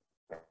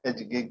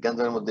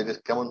 জ্ঞানের মধ্যে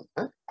কেমন,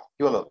 হ্যাঁ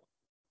কি বলো?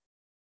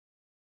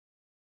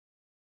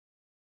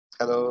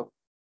 হ্যালো,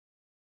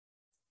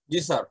 জি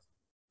স্যার।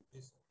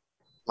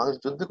 মানুষ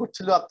যুদ্ধ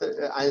করছিল,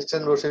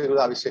 আইনস্টাইন বসে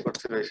এগুলো আবিষ্কার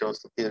করছিল, এই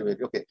সমস্ত theory.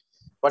 Okay,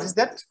 what is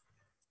that?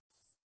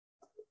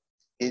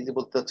 এই যে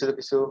বলতে হচ্ছিল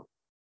কিছু,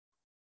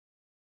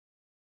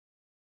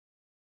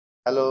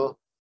 হ্যালো,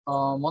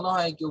 মনে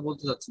হয় কেউ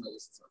বলতে চাচ্ছে না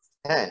স্যার।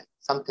 হ্যাঁ,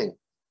 সামথিং,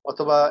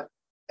 অথবা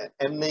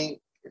এমনি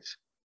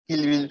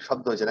কিলবিল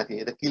শব্দ হয়েছে নাকি?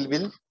 এটা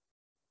কিলবিল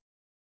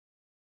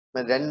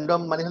মানে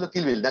র্যান্ডম মানে হলো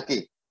কিলবিল নাকি?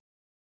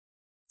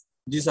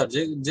 জি স্যার,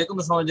 যে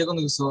কোনো সময় যে কোনো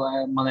কিছু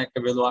মানে একটা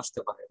ভ্যালু আসতে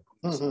পারে।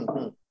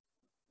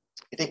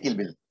 এটাই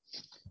কিলবিল।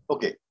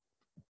 ওকে,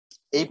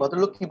 এই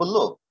ভদ্রলোক কি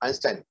বললো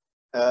আইনস্টাইন?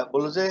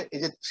 বললো যে এই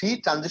যে 3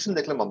 ট্রানজিশন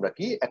দেখলাম আমরা,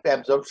 কি একটা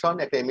অ্যাবজর্পশন,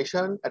 একটা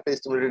এমিশন, একটা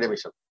stimulated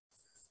emission.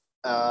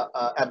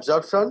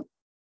 Absorption,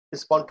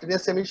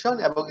 spontaneous emission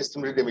এবং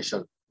stimulated emission,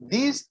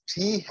 these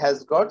 3 has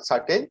got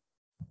certain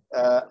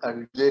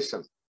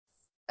relation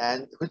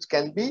and which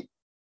can be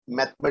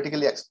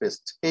mathematically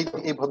expressed.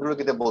 এই ভদ্রলোক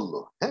এটা বললো।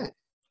 হ্যাঁ,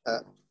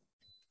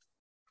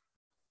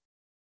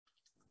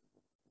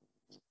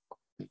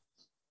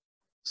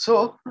 so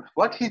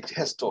what he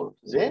has told,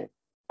 যে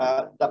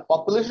the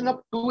population of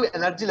two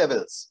energy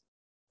levels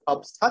of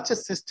such a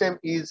system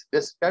is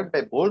described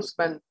by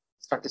Boltzmann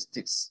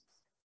statistics.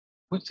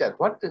 Which are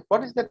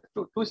what is that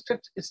two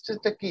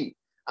state key?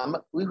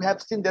 We have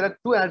seen there are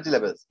two energy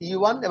levels,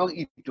 E1 এবং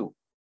E2.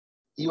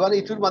 E1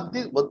 E2 এর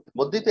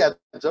মধ্যে তো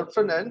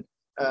absorption and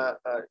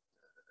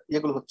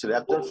এগুলো হচ্ছিল,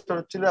 absorption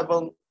হচ্ছিল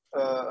এবং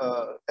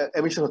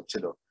emission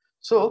হচ্ছিল.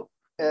 So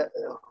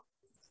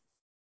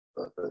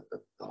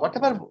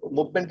whatever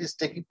movement is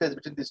taking place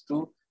between these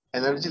two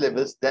energy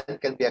levels that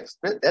can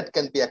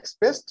be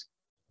expressed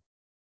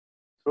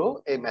through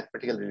a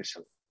mathematical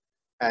relation,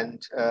 and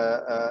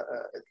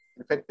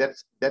in fact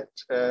that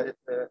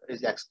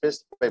is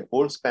expressed by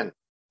Boltzmann.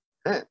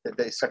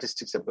 The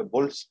statistics of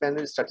Boltzmann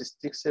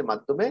statistics এর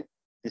মাধ্যমে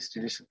this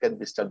relation can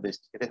be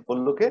established. এটা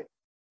বললো কে?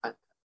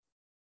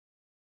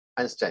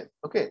 Einstein.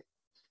 Okay,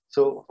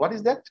 so what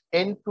is that?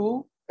 N2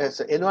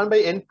 so N1 by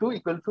N2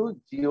 equal to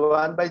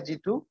G1 by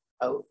G2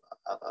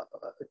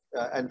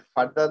 and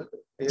further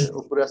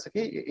উপরে আছে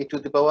কি e to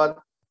the power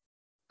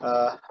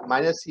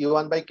minus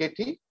E1 by KT,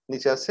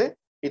 নিচে আছে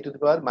e to the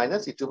power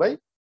minus E2 by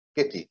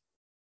KT,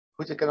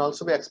 which can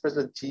also be expressed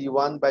as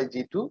G1 by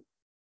G2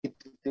 e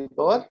to the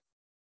power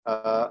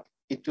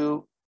E2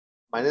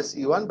 minus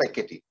E1 by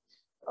KT.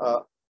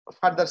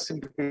 Further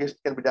simplification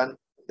can be done.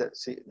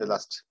 See the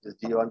last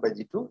G1 by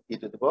G2 e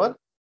to the power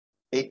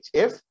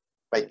HF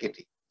by KT.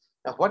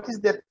 Now, what is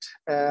that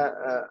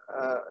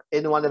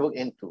N1 এবং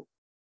N2?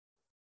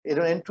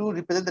 N2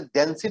 represent the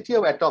density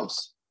of atoms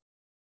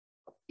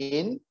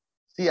in.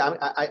 See,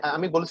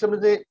 আমি বলেছিলাম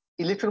যে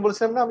electron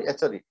বলেছিলাম না, আমি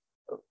sorry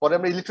পরে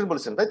আমরা electron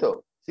বলেছিলাম, তাই তো?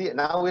 See,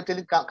 now we're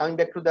coming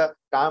back to the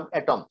term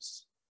atoms.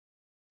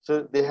 So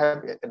they have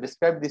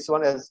described this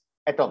one as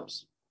atoms.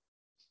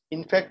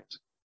 In fact,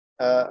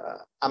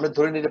 আমরা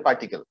ধরে নিই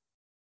পার্টিকেল.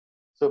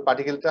 So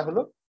পার্টিকেলটা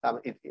হলো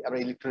আমরা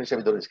ইলেকট্রন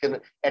হিসেবে ধরে নিচ্ছি, কারণ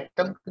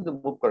অ্যাটম কিন্তু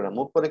মুভ করে না,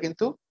 মুভ করে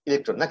কিন্তু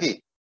ইলেকট্রন, নাকি?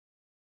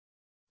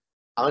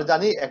 আমরা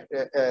জানি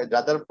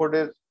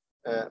রাদারফোর্ডের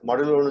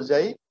মডেল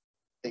অনুযায়ী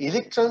the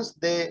electrons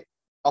they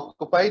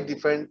occupy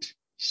different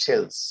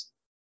shells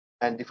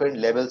and different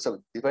levels of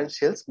different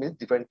shells means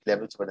different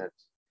levels of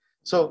energy.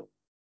 So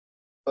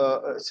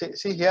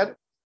see here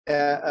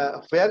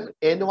where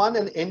N1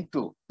 and N2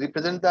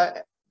 represent the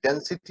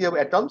density of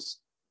atoms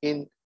in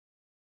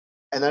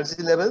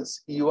energy levels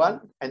E1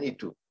 and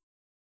E2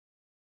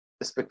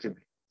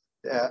 respectively,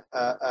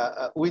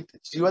 with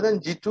G1 and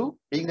G2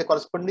 being the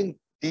corresponding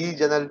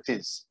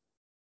degeneratives.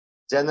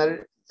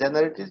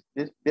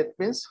 That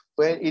means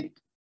where it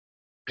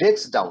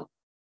breaks down,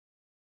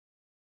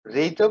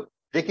 rate of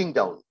breaking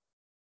down,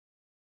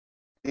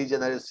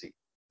 degeneracy.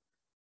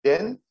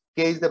 Then K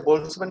is the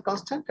Boltzmann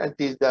constant and T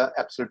is the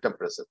absolute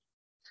temperature.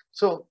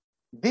 So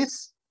this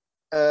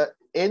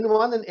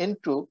N1 and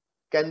N2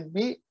 can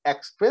be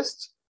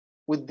expressed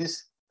with this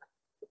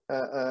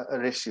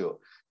ratio.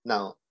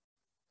 Now,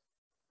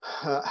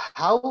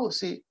 how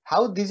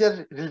these are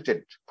related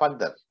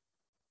further?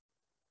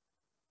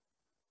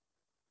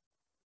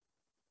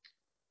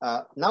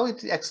 Now it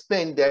is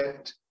explained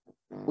that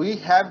we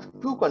have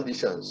two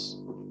conditions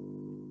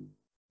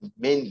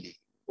mainly.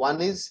 One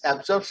is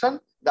absorption,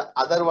 the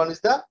other one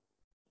is the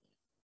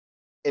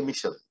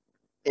emission.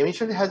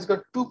 Emission has got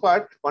two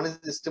parts. One is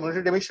the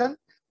stimulated emission,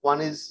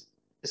 one is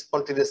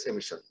spontaneous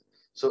emission.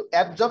 So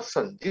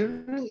absorption,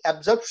 during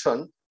absorption,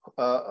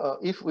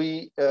 if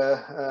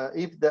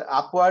the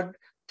upward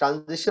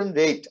transition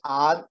rate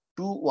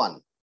R21,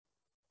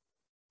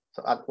 so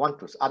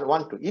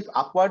R12, if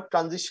upward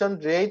transition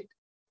rate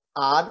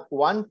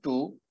R12,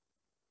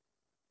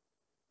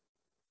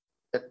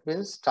 that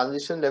means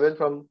transition level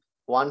from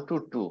 1 to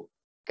 2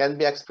 can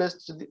be expressed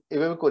to the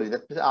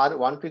that means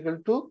R12 equal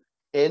to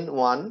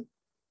N1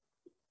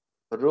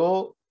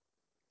 rho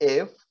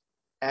F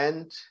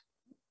and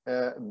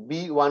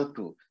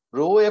B12.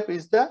 Rho F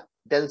is the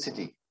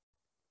density.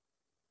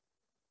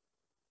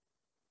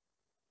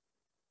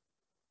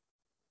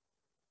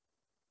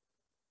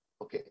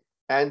 Okay,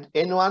 and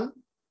N1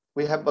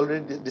 we have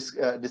already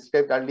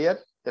described earlier,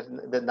 that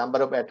the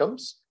number of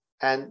atoms,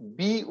 and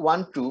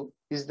B12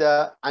 is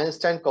the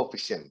Einstein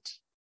coefficient.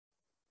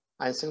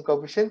 Einstein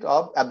coefficient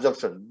of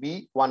absorption,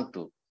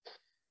 B12.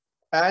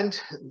 And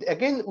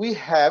again we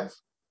have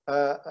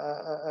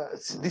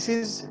this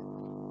is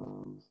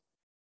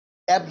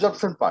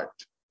absorption part.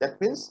 That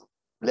means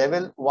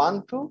level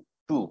 1 to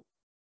 2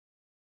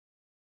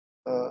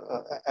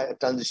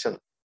 transition.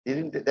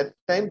 During that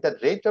time, the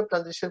rate of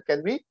transition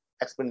can be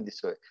explained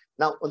this way.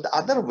 Now, on the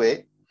other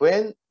way,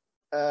 when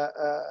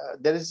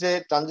there is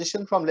a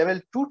transition from level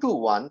 2 to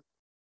 1,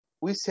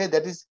 we say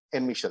that is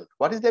emission.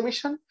 What is the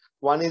emission?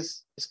 One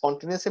is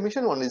spontaneous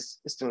emission, one is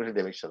stimulated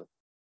emission.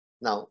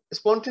 Now,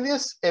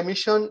 spontaneous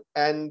emission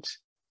and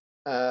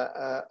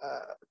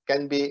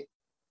can be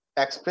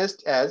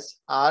expressed as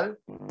R.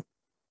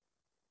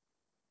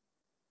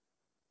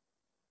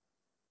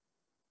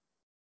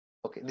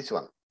 Okay, this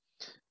one.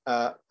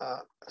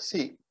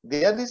 See,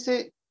 there is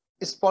a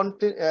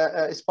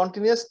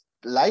spontaneous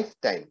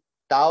lifetime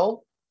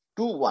tau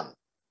to 1.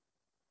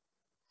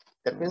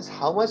 That means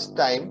how much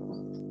time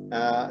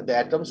the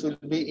atoms will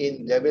be in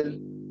level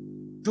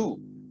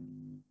 2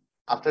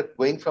 after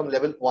going from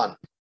level 1.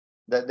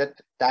 That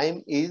time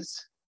is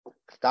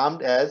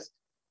termed as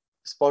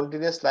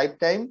spontaneous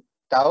lifetime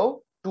tau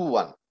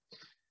 21,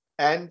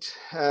 and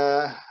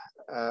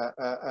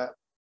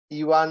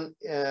E1,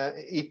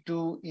 E2,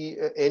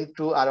 N2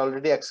 are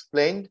already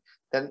explained.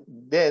 Then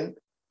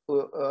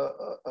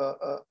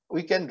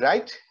we can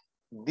write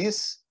this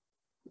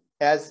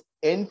as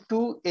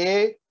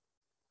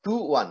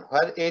N2A21,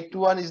 where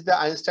A21 is the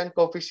Einstein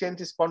coefficient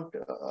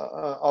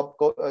of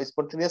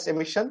spontaneous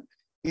emission,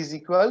 is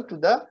equal to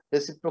the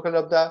reciprocal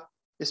of the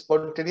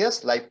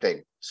spontaneous lifetime.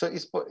 So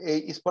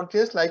a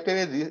spontaneous lifetime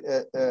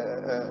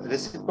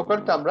reciprocal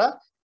আমরা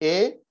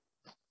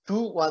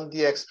A21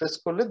 দিয়ে express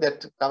করলে that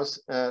comes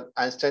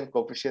Einstein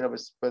coefficient of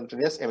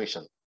spontaneous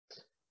emission.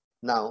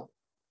 Now,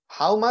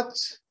 how much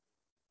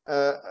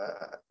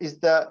is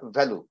the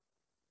value?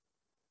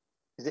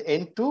 Is the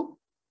N2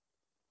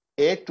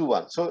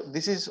 A21. So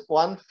this is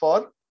one for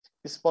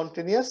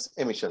spontaneous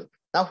emission.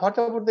 Now, what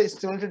about the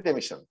stimulated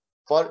emission?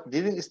 For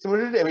during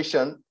stimulated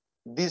emission,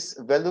 this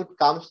value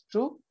comes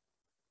to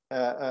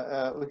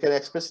we can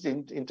express it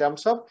in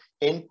terms of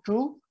N2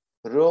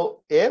 rho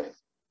F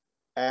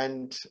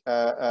and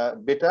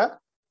beta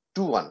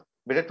 21.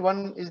 Beta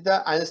 21 is the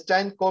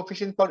Einstein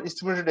coefficient for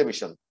stimulated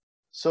emission.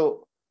 So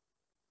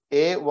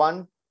A1,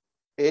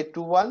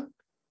 A21,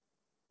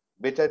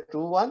 beta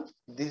 21,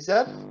 these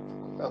are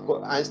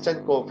Einstein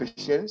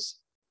coefficients,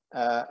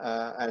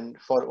 and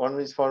for one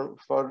is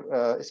for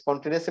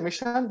spontaneous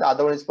emission, the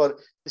other one is for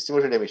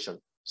stimulated emission.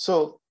 So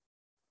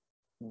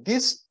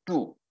these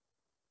two,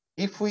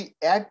 if we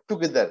add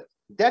together,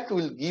 that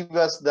will give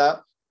us the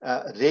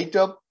rate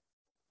of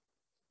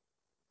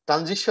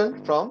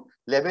transition from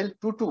level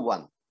 2 to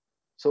 1.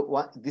 So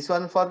this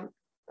one for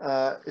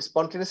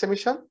spontaneous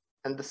emission,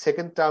 and the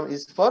second term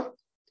is for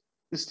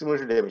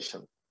stimulated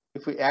emission.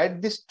 If we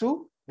add these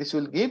two, this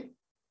will give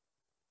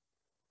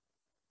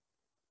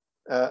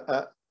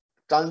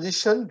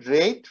transition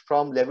rate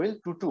from level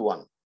 2 to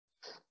 1.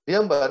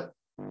 Remember,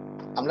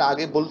 আমরা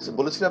আগে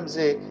বলেছিলাম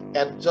যে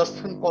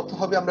absorption কত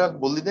হবে আমরা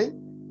বলে দেই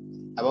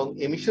এবং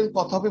এমিশন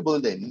কত হবে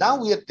বলে দেই। Now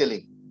we are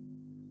telling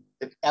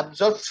that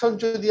absorption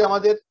যদি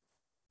আমাদের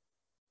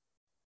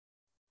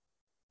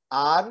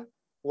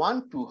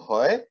R12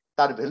 হয়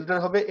তার ভ্যালুটা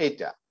হবে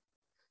এইটা,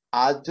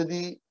 আর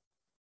যদি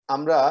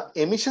আমরা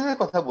এমিশনের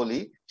কথা বলি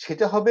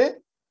সেটা হবে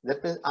that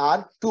means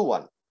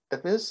R21,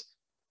 that means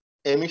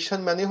emission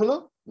মানে হলো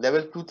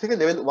level 2 থেকে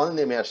level 1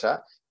 নেমে আসা,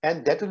 and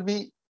that will be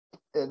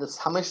the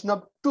summation of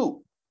 2.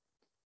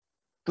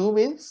 2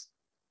 means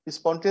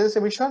spontaneous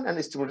emission and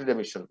stimulated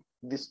emission,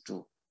 these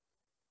two.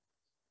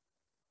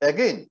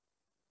 Again,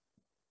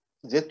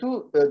 যেহেতু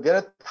there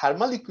are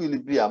thermal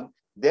equilibrium,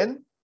 then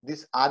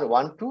this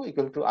R12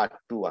 equal to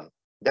R21.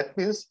 That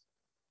means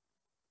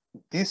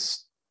this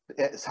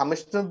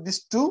summation of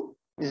these two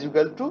is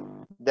equal to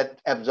that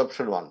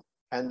absorption one,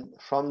 and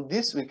from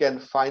this we can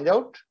find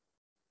out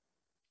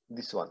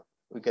this one.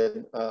 We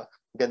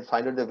can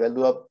find out the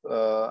value of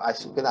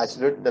we can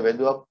isolate the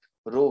value of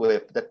rho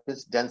wave, that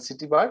means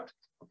density part,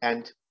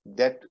 and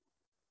that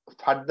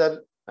further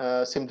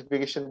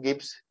simplification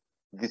gives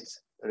this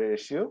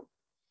ratio.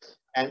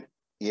 And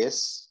yes,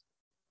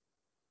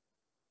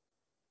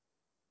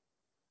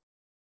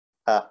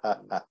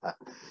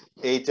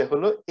 এইটা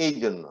হলো এই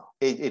জন্য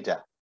এইটা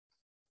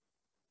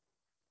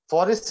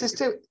for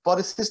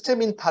a system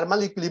in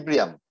thermal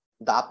equilibrium,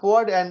 the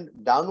upward and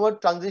downward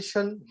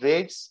transition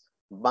rates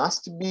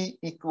must be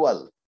equal.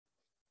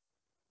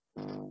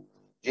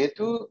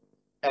 যেহেতু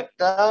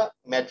একটা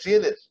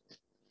ম্যাটেরিয়ালের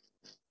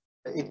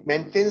it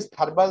maintains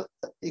thermal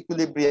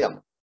equilibrium,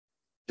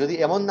 যদি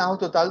এমন না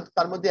হতো তাহলে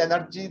তার মধ্যে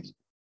এনার্জির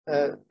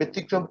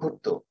ব্যতিক্রম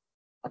ঘটতো,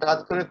 হঠাৎ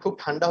করে খুব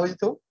ঠান্ডা হয়ে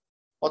যেত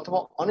অথবা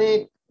অনেক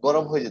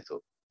গরম হয়ে যেত,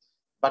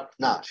 বাট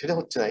না, সেটা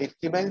হচ্ছে না। ইট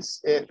রিমেইনস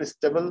এ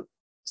স্টেবল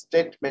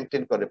স্টেট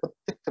মেইনটেইন করে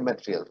প্রত্যেকটা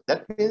ম্যাটেরিয়াল।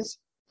 দ্যাট মিন্স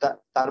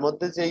তার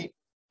মধ্যে যেই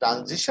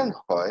ট্রানজিশন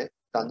হয়,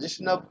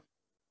 ট্রানজিশন অফ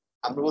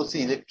আমরা বলছি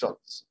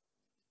ইলেকট্রনস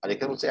আর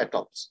এখানে বলছি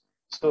অ্যাটমস।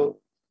 সো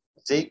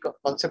যেই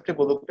কনসেপ্টে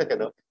বলুক না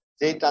কেন,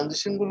 যেই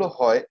ট্রানজিশন গুলো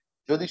হয়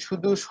যদি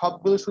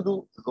সবগুলো শুধু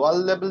লোয়ার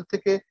লেভেল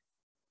থেকে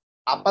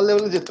আপার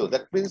লেভেলে যেত,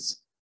 দ্যাট মিন্স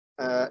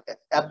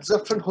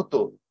অ্যাবজর্পশন হতো,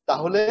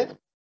 তাহলে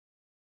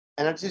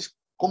এনার্জি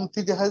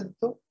কমতি দেখা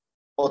যেত।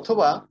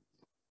 অথবা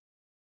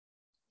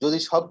যদি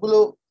সবগুলো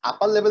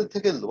আপার লেভেল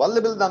থেকে লোয়ার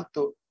লেভেল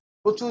নামতো,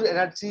 প্রচুর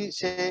এনার্জি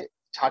সে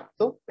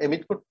ছাড়তো,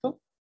 এমিট করতো।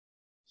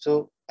 সো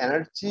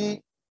এনার্জি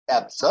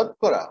অ্যাবজর্ব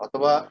করা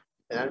অথবা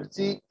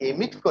এনার্জি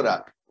এমিট করা,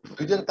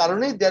 দুইটার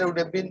কারণেই there would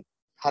have been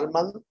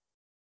thermal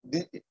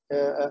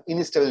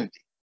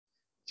instability.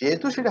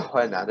 যেহেতু সেটা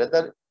হয় না,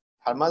 রাদার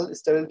থার্মাল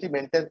স্টেবিলিটি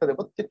মেনটেন করে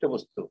প্রত্যেকটা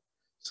বস্তু।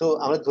 সো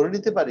আমরা ধরে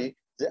নিতে পারি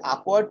যে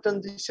upward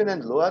transition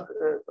and lower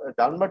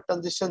downward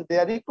transition they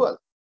R equal.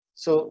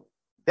 So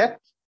that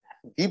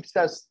gives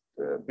us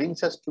brings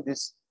us to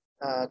this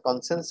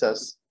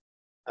consensus,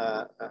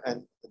 and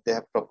they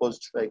have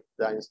proposed, like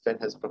the Einstein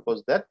has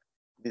proposed, that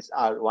this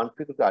R12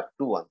 equal to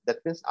R21. That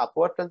means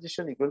upward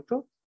transition equal to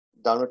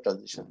downward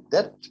transition.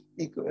 That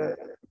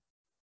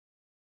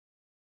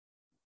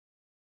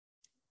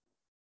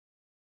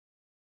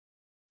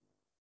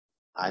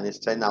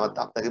Einstein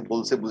আপনাকে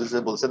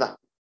বলছে না,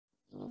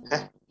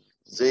 হ্যাঁ,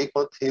 যে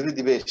কোন theory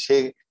দিবে সে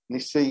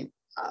নিশ্চয়ই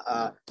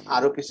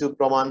আরো কিছু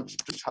প্রমাণ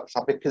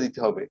সাপেক্ষে দিতে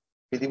হবে।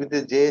 পৃথিবীতে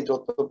যে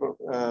যত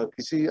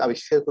কিছুই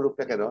আবিষ্কার করুক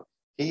না কেন,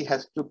 he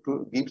has to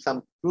give some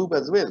proof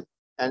as well.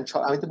 And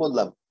আমি তো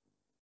বললাম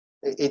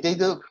এটাই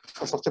তো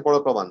সবচেয়ে বড়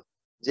প্রমাণ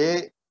যে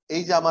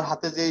এই যে আমার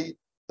হাতে যে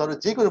ধরো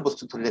যে কোনো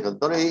বস্তু ধরে রাখেন,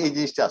 ধরো এই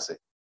জিনিসটা আছে,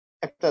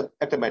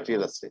 একটা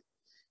ম্যাটেরিয়াল আছে,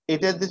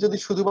 এটাতে যদি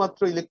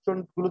শুধুমাত্র ইলেকট্রন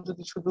গুলো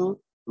যদি শুধু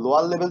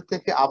লোয়ার লেভেল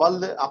থেকে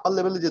আপার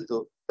লেভেলে যেত,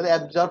 তাহলে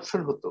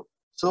অ্যাবজর্পশন হতো।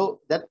 So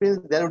that means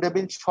there would have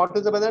been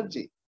shortage of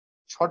energy,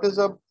 shortage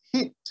of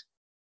heat,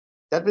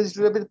 that means it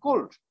would have been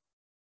cold,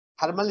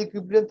 thermal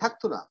equilibrium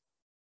থাকতো না।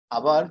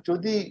 আবার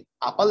যদি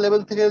আপার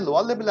লেভেল থেকে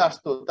লোয়ার লেভেলে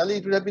আসতো, তাহলে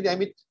it would have been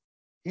emit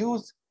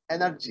huge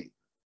energy,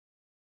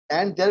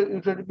 and there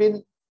it would have been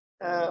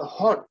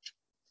hot,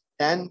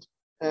 and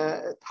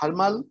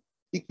thermal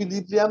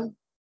equilibrium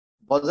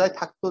বজায়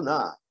থাকতো না।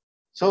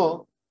 So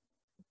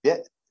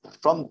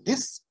from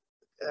this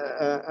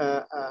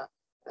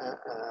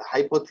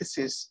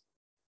hypothesis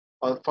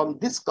or from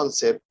this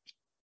concept,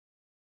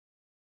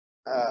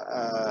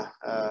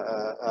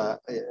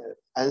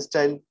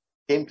 Einstein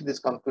came to this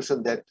conclusion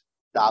that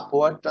the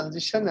upward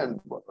transition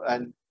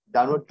and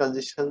downward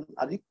transition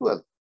are equal.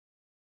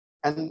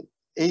 And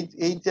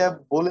এইটা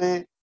বলে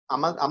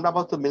আমরা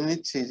আপাতত মেনে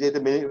নিচ্ছি যে এটা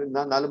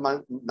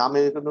না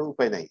মেনে কোনো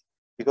উপায় নাই,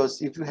 because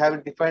if you have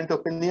a different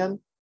opinion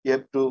you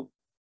have to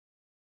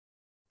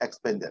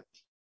explain that,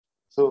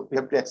 so we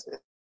have to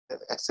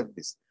accept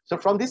this. So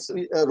from this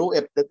rho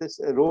f, that is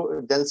rho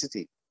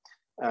density,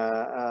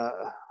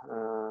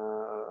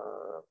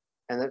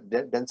 and the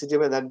density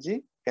of energy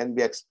can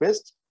be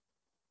expressed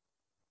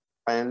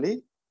finally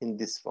in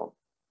this form.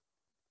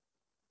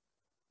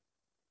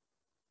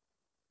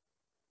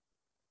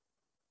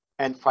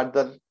 And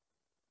further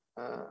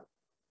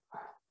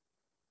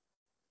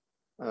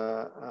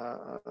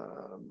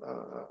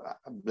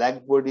black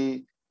body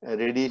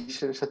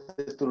radiation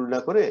সাথে তুলনা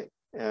করে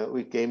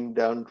we came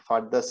down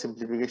further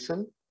simplification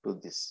to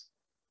this,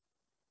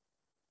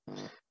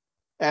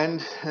 and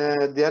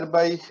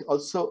thereby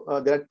also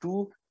there are two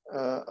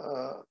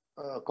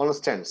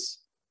constants,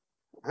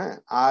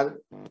 are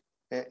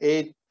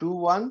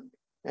A21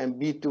 and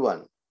B21.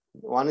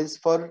 One is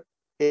for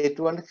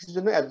A21 কিসের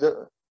জন্য,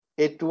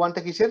 A21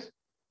 টা কিসের,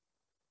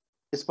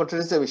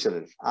 spontaneous emission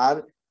এর, আর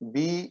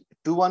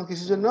B21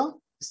 কিসের জন্য,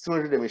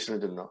 stimulated emission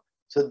এর জন্য.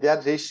 So their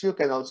ratio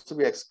can also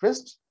be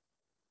expressed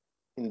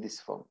in this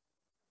form.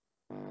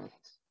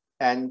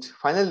 And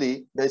finally,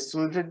 the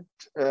stimulated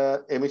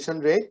emission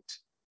rate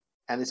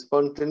and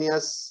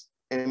spontaneous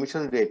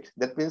emission rate,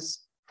 that means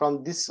from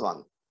this one,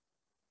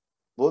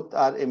 both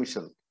are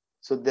emission.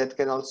 So that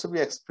can also be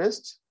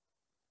expressed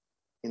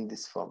in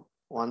this form,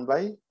 1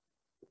 by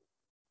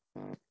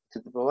to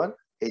the power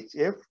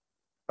hf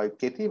by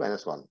kt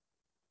minus 1.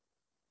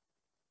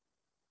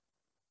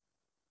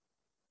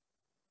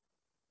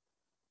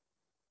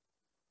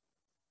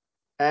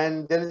 And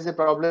there is a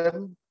problem,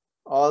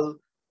 all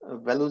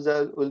values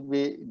will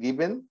be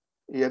given,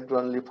 you have to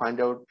only find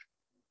out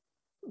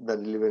the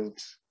relevant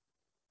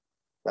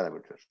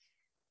parameters.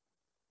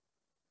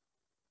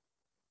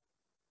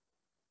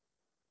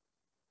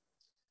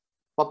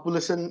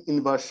 Population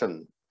inversion.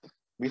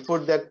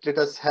 Before that, let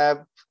us have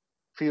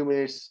few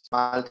minutes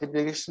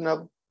multiplication of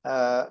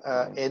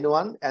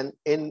n1 and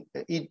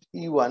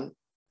e1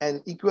 and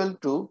equal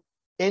to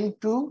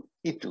n2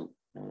 e2.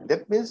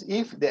 That means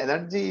if the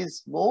energy is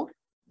more,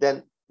 then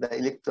the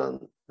electron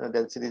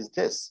density is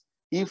less.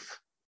 If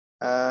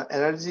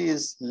energy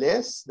is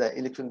less, the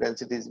electron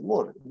density is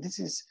more.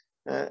 This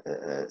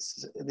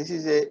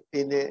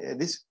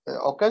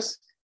occurs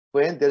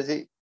when there is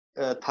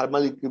a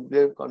thermal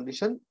equilibrium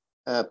condition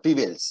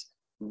prevails.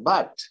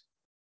 But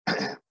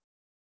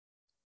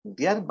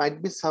there might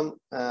be some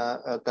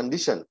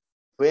condition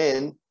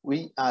when we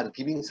are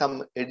giving some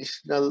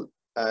additional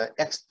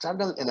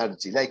external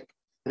energy like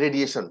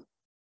radiation,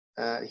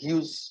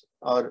 huge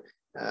or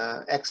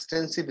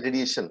extensive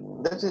radiation,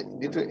 that's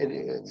due to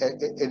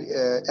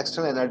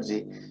external energy.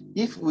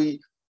 If we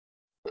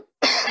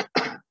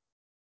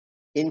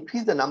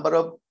increase the number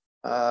of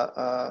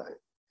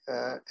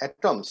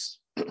atoms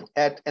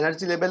at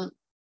energy level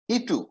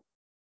E2,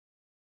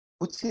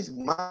 which is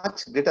much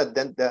greater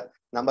than the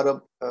number of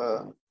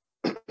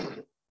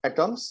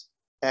atoms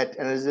at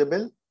energy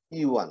level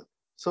E1.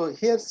 So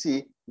here see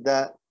the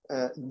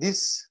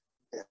this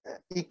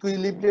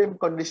equilibrium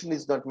condition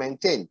is not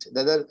maintained.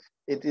 Rather,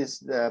 it is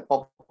the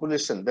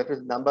population, that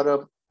is number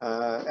of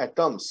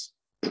atoms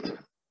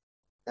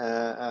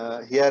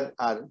here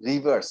are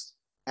reversed,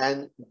 and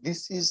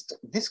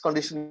this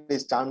condition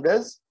is termed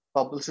as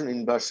population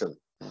inversion.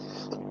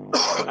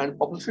 And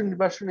population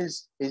inversion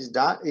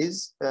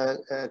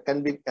can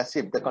be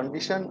achieved. The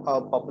condition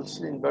of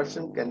population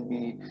inversion can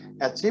be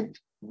achieved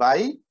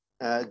by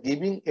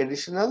giving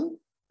additional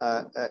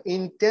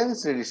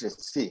intense radiation.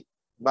 See,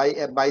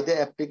 by the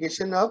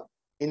application of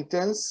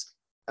intense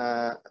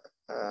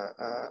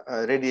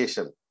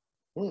radiation.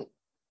 You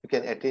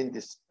can attain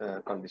this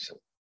condition.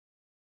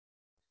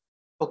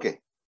 Okay.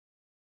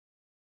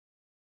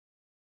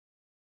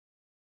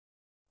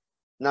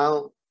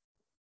 Now,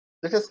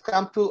 let us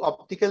come to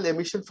optical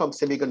emission from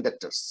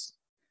semiconductors.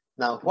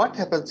 Now, what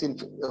happens in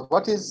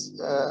what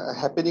is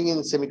happening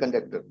in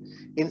semiconductor?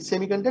 In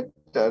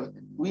semiconductor,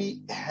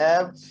 we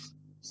have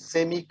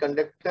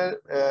semiconductor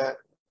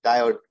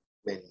diode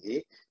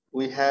mainly.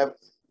 We have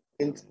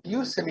in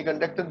pure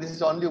semiconductor. This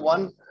is only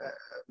one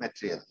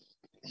material.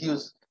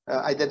 Use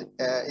either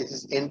it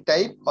is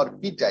N-type or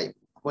P-type.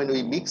 When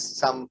we mix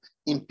some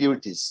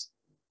impurities,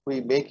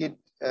 we make it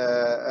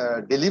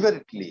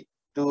deliberately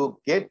to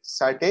get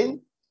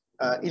certain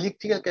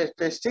electrical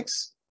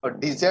characteristics or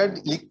desired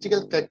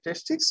electrical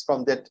characteristics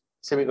from that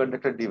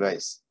semiconductor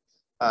device.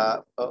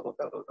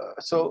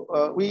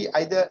 So we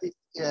either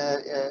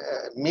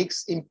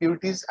mix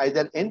impurities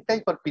either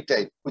N-type or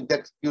P-type with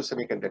that pure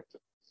semiconductor,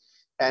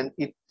 and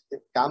it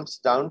comes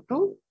down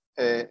to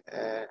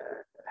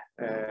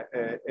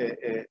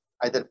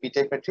either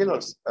P-type material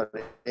or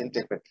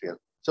N-type material.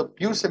 So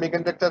pure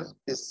semiconductor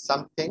is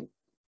something,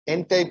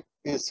 N-type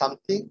is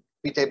something,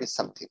 P-type is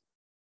something.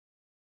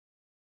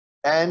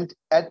 And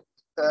at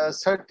a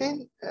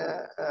certain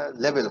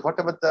level,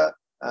 whatever the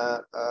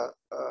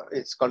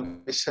its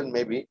condition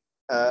may be,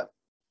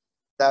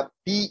 the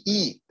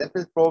PE, that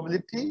is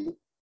probability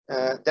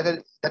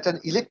that an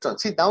electron.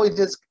 See, now it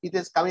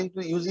is coming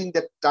to using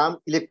the term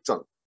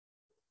electron.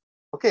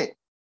 Okay,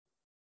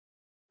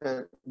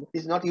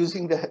 it's not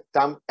using the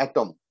term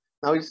atom.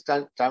 Now it's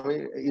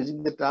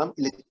using the term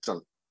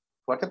electron.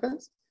 What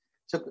happens?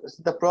 So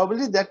the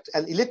probability that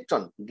an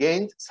electron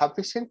gains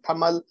sufficient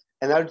thermal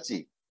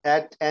energy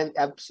at an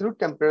absolute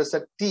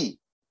temperature T,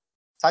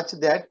 such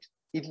that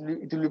it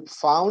will be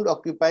found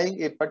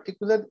occupying a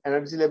particular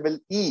energy level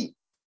E,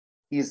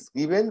 is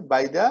given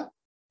by the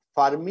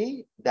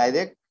Fermi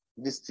direct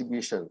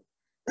distribution.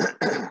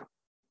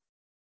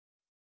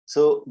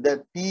 So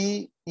the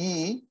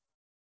PE,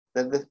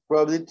 that the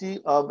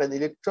probability of an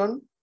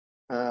electron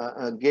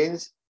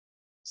gains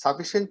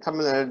sufficient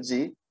thermal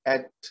energy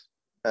at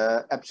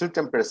absolute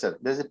temperature.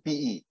 There is a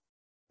PE,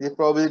 the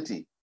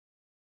probability,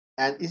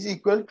 and is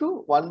equal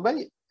to 1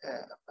 by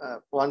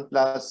 1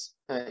 plus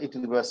e to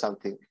the power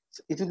something.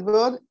 So e to the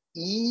power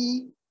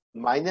E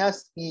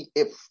minus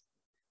EF.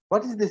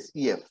 What is this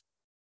EF?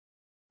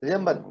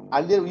 Remember,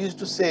 earlier we used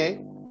to say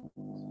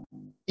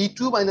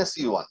E2 minus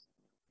E1.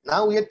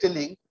 Now we are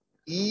telling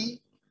E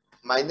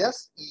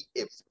minus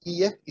EF.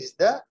 EF is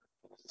the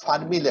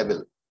Fermi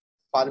level.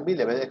 Fermi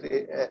level,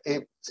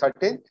 a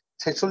certain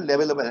threshold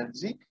level of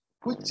energy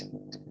which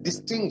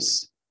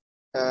distincts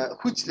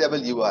which level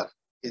you are.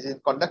 Is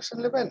it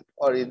conduction level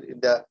or in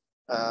the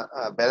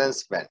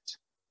valence band?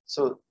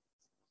 So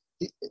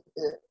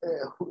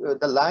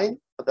the line,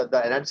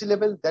 the energy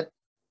level that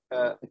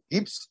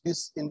gives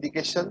this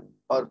indication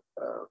or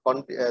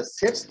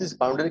sets this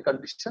boundary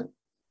condition,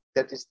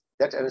 that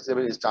energy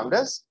level is termed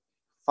as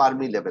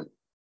Fermi level.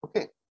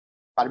 Okay,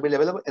 Fermi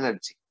level of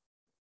energy.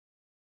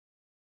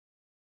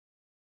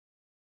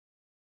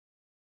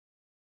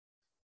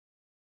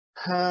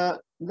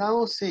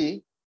 Now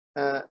see,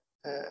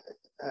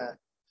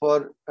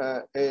 for a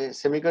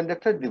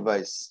semiconductor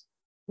device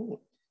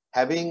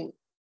having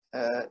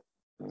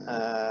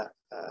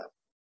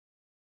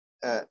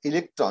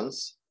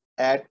electrons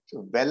at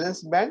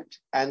valence band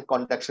and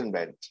conduction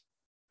band,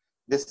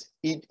 this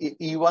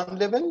E1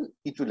 level,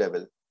 E2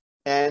 level,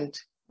 and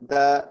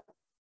the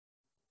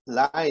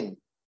line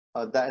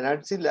or the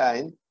energy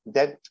line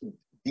that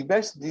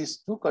divides these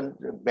two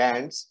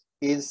bands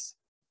is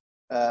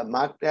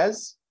marked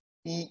as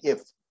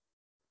EF.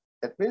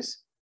 That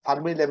means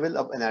Fermi level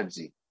of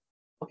energy.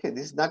 Okay,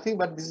 this is nothing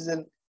but this is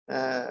an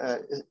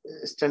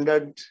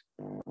standard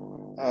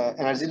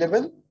energy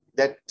level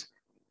that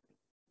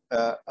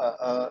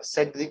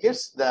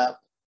segregates the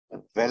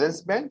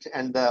valence band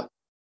and the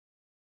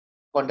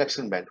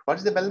conduction band. What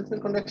is the valence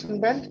and conduction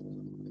band?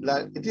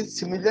 It is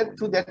similar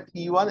to that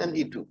E1 and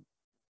E2.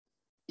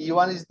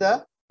 E1 is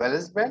the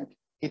valence band,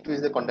 E2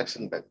 is the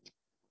conduction band.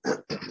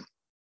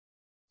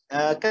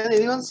 Can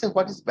anyone say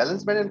what is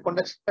valence band and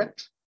conduction band?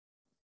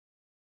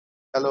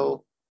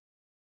 Hello.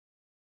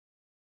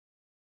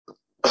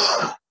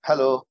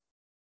 Hello.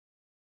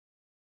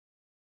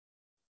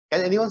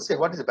 Can anyone say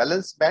what is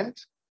valence band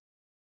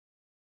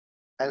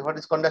and what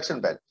is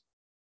conduction band?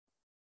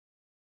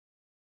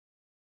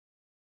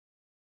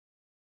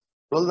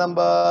 Roll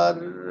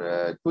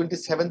number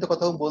 27 to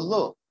kotha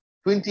bollo?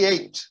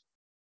 28.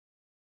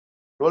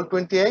 Roll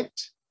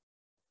 28.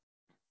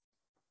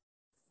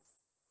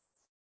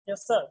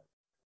 Yes, sir.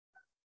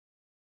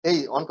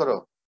 Hey, on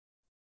karo.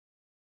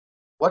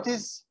 What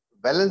is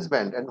valence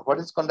band and what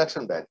is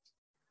conduction band?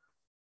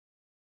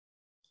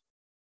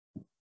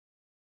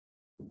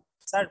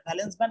 Sir,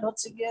 valence band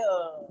হচ্ছে গিয়ে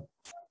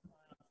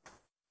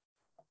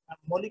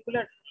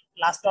molecular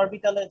last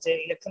orbital এ যে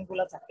electron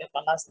গুলো থাকে বা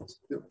last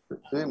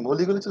তুমি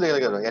মলিকুলে চলে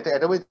গেলে কেন? এটা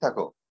অ্যাটমে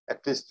থাকো, at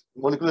least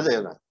মলিকুলে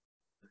যাও না।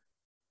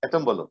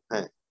 অ্যাটম বলো,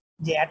 হ্যাঁ।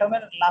 যে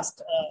অ্যাটমের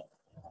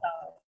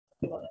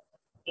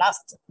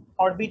লাস্ট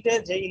অরবিটে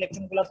যে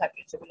ইলেকট্রন গুলো থাকে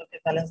সেগুলোকে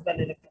ভ্যালেন্স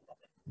ব্যান্ড ইলেকট্রন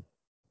বলে।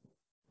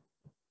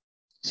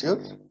 শিওর?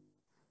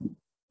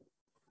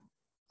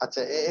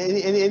 আচ্ছা,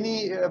 any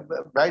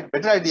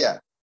better idea?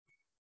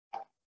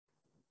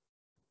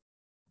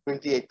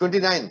 28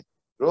 29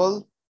 role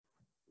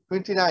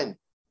 29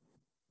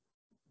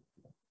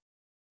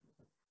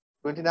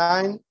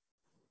 29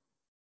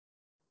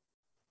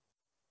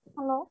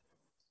 hello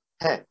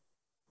হ্যাঁ,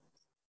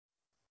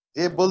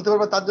 যে বলতে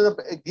পারবে তার জন্য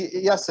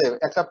আছে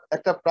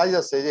একটা প্রাইজ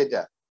আছে, যে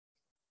এটা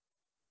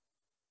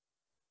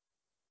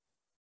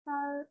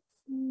স্যার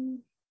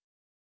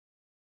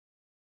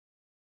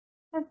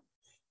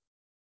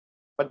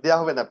বাট দেওয়া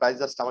হবে না, প্রাইজ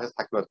জাস্ট আমার কাছে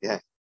থাকবে আর কি।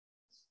 হ্যাঁ,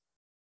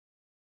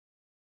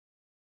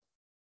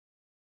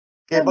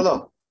 কে বলো?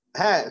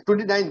 হ্যাঁ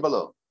 29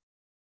 বলো।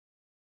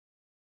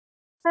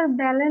 স্যার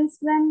ব্যালেন্স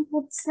ব্যান্ড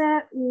হচ্ছে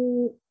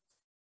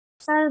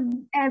sir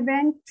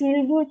band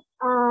filled with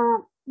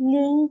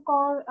link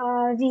or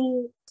ring.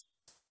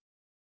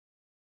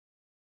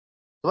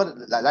 তোমার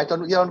লাইট অন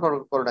অন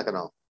করো না কেন?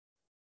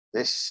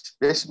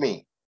 রেশমি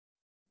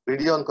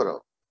ভিডিও অন করো।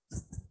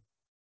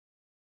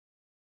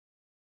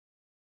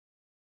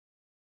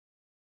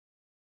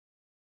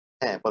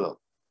 হ্যাঁ বলো।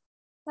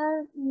 স্যার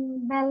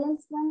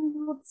ব্যালেন্স ব্যান্ড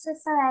হচ্ছে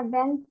sir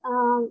band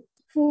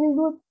filled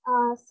with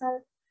sir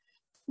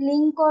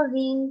link or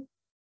ring.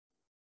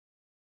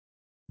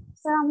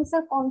 Sir আমি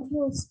স্যার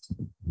কনফিউজড।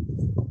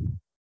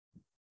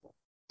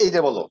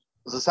 এইটা বলো।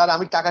 স্যার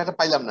আমি টাকাটা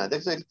পাইলাম না,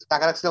 দেখছো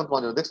টাকা রাখছিলাম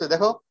তোমার জন্য, দেখছো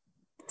দেখো।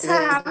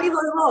 স্যার আমি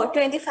বলবো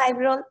 25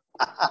 রোল।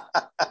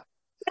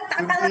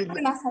 টাকা লাগবে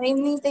না স্যার,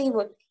 এমনিতেই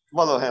বলি।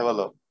 বলো, হ্যাঁ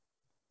বলো।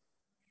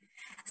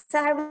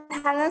 স্যার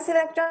ভ্যালেন্স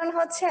ইলেকট্রন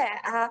হচ্ছে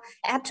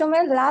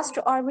অ্যাটমের লাস্ট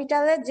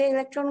অরবিটালে যে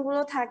ইলেকট্রন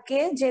গুলো থাকে,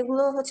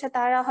 যেগুলো হচ্ছে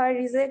তারা হয়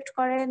রিজেক্ট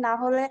করে, না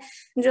হলে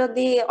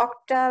যদি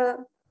অক্টাল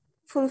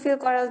ফুলফিল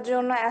করার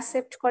জন্য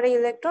অ্যাকসেপ্ট করে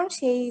ইলেকট্রন,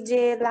 সেই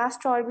যে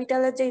লাস্ট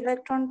অরবিটালে যে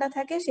ইলেকট্রনটা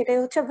থাকে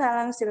সেটাই হচ্ছে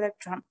ভ্যালেন্স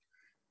ইলেকট্রন।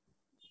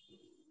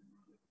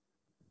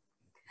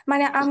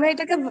 মানে আমরা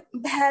এটাকে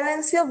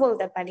ভ্যালেন্সিও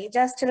বলতে পারি,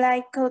 জাস্ট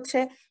লাইক হচ্ছে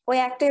ওই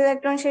একটা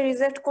ইলেকট্রন সে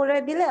রিজেক্ট করে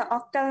দিলে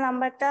অক্টাল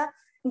নাম্বারটা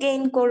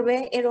গেইন করবে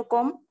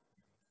এরকম।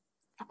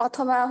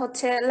 অথবা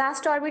হচ্ছে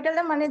লাস্ট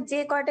অরবিটালে মানে যে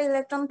কয়টা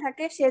ইলেকট্রন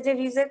থাকে সে যে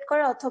রিজেক্ট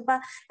করে অথবা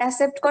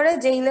অ্যাকসেপ্ট করে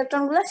যে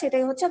ইলেকট্রন গুলো,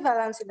 সেটাই হচ্ছে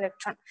ভ্যালেন্স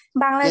ইলেকট্রন।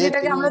 বাংলায়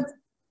যেটাকে আমরা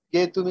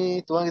তুমি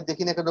তোমাকে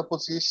দেখি না কেন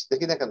 25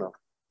 দেখি না কেন?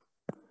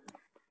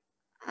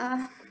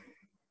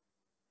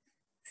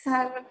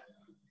 স্যার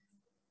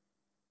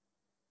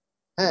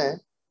হ্যাঁ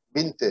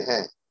বিনতে,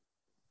 হ্যাঁ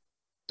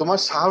তোমার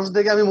সাহস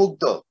দেখে আমি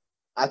মুগ্ধ।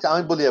 আচ্ছা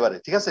আমি বলি এবারে,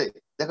 ঠিক আছে?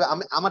 দেখো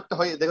আমি আমারটা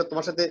হয়, দেখো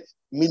তোমার সাথে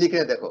মিলে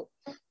কিনে দেখো।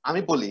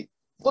 আমি বলি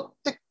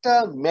প্রত্যেকটা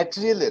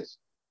ম্যাটেরিয়ালের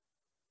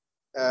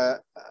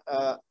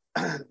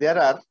দেয়ার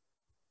আর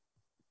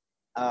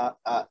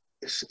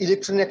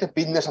ইলেকট্রনের একটা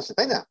বিন্যাস আছে,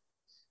 তাই না?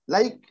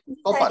 Like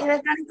copper.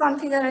 Electronic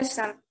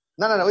configuration.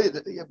 না না না, ওই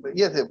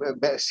ইয়েতে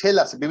শেল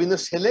আছে, বিভিন্ন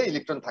শেলে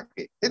ইলেকট্রন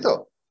থাকে, তাই তো?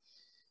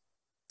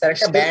 স্যার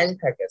একটা ব্যান্ড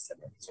থাকে স্যার।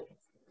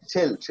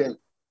 শেল শেল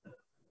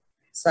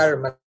স্যার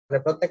মানে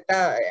প্রত্যেকটা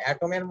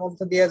অ্যাটমের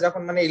মধ্যে দিয়ে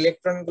যখন মানে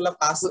ইলেকট্রন গুলা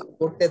পাস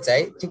করতে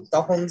চাই, ঠিক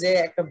তখন যে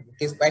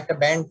একটা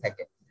ব্যান্ড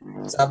থাকে।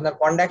 আপনার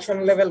কন্ডাকশন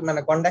লেভেল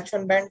মানে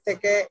কন্ডাকশন ব্যান্ড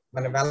থেকে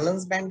মানে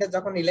ভ্যালেন্স ব্যান্ডে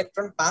যখন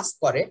ইলেকট্রন পাস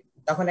করে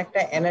তখন একটা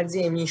এনার্জি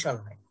এমিশন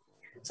হয়।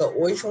 তো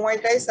ওই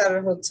সময়টাই স্যার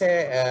হচ্ছে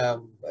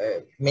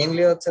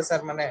মেইনলি হচ্ছে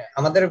স্যার মানে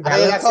আমাদের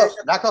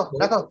রাখো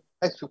রাখো।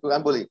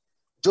 আমি বলি,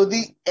 যদি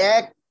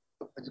এক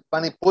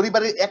মানে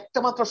পরিবারের একটা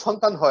মাত্র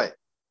সন্তান হয়,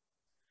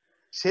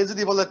 সে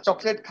যদি বলে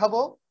চকলেট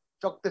খাবো,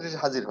 চকলেট এসে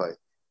হাজির হয়।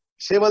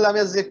 সে বলে আমি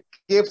আজকে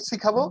কেএফসি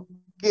খাবো,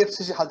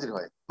 কেএফসি এসে হাজির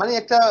হয়। মানে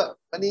একটা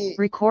মানে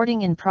Recording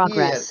in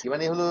progress. আর কি,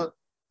 মানে হলো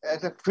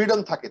একটা ফ্রিডম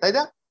থাকে, তাই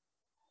না?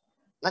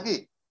 নাকি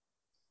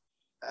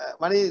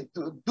মানে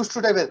দুষ্টু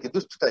টাইপের আর কি,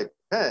 দুষ্টু টাইপ।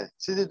 হ্যাঁ,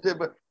 সে যদি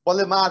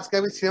বলে মা আজকে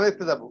আমি সিনেমা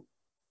দেখতে যাবো,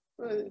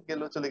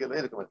 গেল চলে গেল,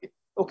 এরকম আর কি।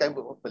 ওকে আমি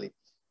বলি,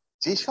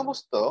 যে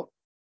সমস্ত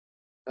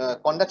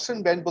কন্ডাকশন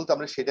ব্যান্ড বলতে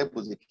আমরা সেটা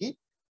বুঝি কি,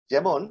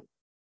 যেমন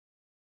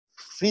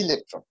ফ্রি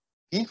ইলেকট্রন।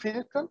 কি ফ্রি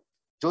ইলেকট্রন?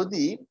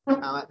 যদি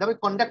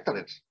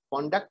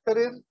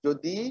কন্ডাক্টরের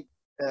যদি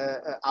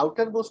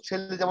আউটার মোস্ট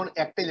শেলে যেমন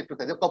একটা ইলেকট্রন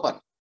থাকে, কপার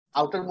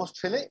আউটার মোস্ট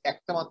শেলে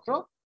একটা মাত্র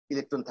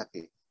ইলেকট্রন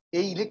থাকে।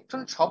 এই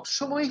ইলেকট্রন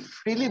সবসময়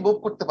ফ্রিলি মুভ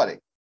করতে পারে,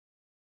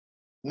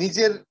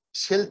 নিজের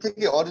শেল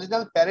থেকে,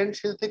 অরিজিনাল প্যারেন্ট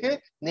শেল থেকে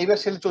নেইবার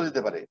শেল চলে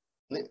যেতে পারে,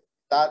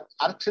 তার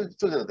আরেক শেল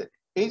চলে যেতে পারে।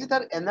 এই যে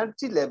তার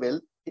এনার্জি লেভেল,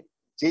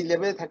 যেই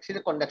লেভেলে থাকে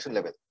সেটা কন্ডাকশন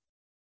লেভেল।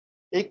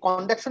 এই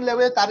কন্ডাকশন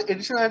লেভেলে তার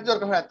এডিশনাল এনার্জি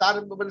দরকার হয় না, তার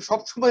মানে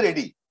সবসময়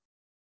রেডি,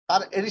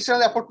 তার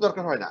এডিশনাল এফোর্ট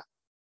দরকার হয় না।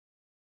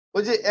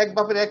 ওই যে এক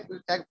বাপের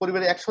এক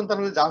পরিবারে এক সন্তান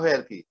হলে যা হয়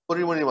আর কি,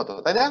 পরিমণির মতো,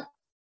 তাই না?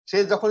 সে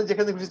যখন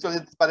যেখানে খুশি চলে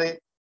যেতে পারে,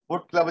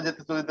 বোট ক্লাবে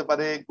চলে যেতে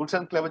পারে,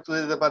 গুলশান ক্লাবে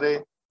চলে যেতে পারে,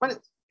 মানে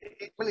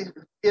মানে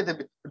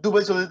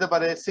দুবাই চলে যেতে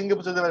পারে,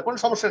 সিঙ্গাপুর চলে যেতে পারে, কোনো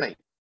সমস্যা নাই।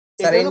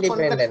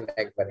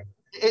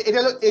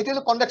 এটা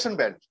হলো কন্ডাকশন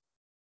ব্যান্ড,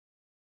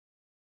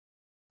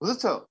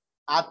 বুঝেছো?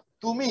 আর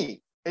তুমি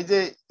এই যে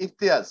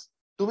ইফতিয়াজ,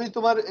 তুমি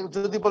তোমার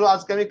যদি বলো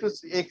আজকে আমি একটু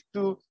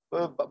একটু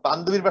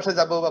বান্ধবীর বাসায়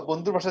যাব বা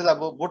বন্ধুর বাসায়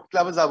যাব, বোট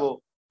ক্লাবে যাব,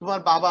 তোমার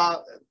বাবা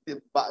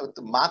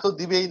মা তো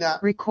দিবেই না,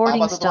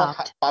 Recording বাবা তো তোমার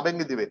stopped. পা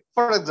ভেঙে দিবে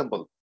ফর এক্সাম্পল।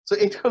 সো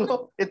এটা হলো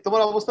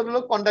তোমার অবস্থা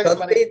হলো কন্ডাক্ট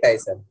মানে সত্যিই তাই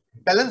স্যার।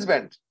 ব্যালেন্স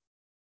ব্যান্ড,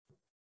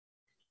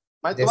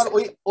 মানে জি তোমার স্যার,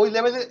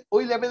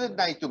 ওই লেভেলে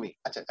নাই তুমি।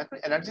 আচ্ছা এখন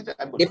এনার্জিটা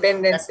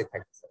ডিপেন্ডেন্সি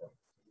থাকে স্যার,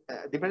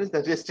 ডিপেন্ডেন্স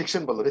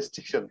রেস্ট্রিকশন বলো,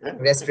 রেস্ট্রিকশন। হ্যাঁ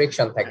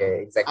রেস্ট্রিকশন থাকে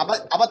এক্স্যাক্টলি।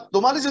 আবার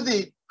তোমার যদি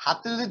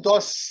হাতে যদি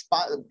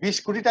 10-20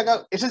 কোটি টাকা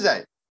এসে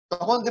যায়,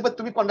 তখন দেখবে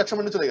তুমি কন্ডাকশন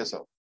মানে চলে গেছো,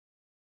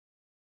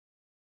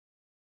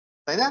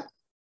 তাই না?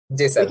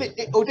 জি স্যার।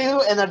 ওইটাই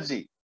হলো এনার্জি।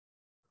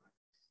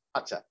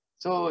 আচ্ছা,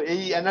 তো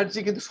এই এনার্জি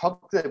কিন্তু সব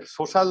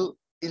সোশ্যাল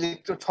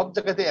ইলেকট্রন সব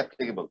জায়গাতে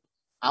অ্যাপ্লিকেবল।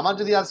 আমার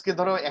যদি আজকে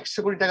ধরো 100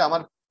 কোটি টাকা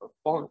আমার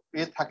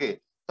থাকে,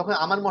 তখন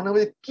আমার মনে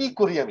হবে কি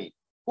করি আমি,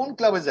 কোন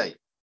ক্লাবে যাই,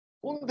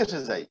 কোন দেশে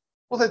যাই,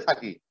 কোথায়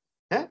থাকি।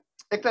 হ্যাঁ,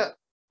 একটা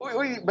ওই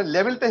ওই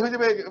লেভেলটা হয়ে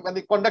যাবে মানে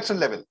কন্ডাকশন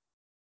লেভেল।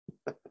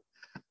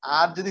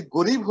 আর যদি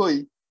গরিব হই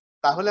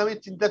তাহলে আমি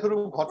চিন্তা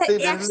করবো ঘর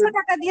থেকে 100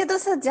 টাকা দিয়ে তো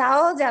স্যার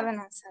যাওয়াও যাবে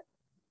না স্যার।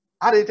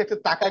 আর এটা একটা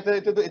টাকা,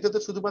 এটা তো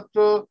শুধুমাত্র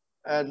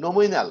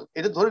নমিনাল,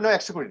 এটা ধরে নাও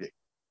 100 কোটি টাকা,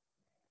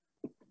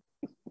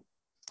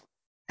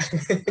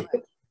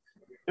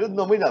 এটা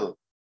নমিনাল।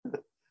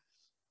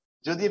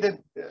 যদি এটা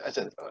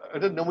আচ্ছা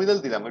এটা নমিনাল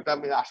দিলাম, এটা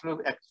আমি আসলে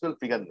অ্যাকচুয়াল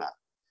ফিগার না।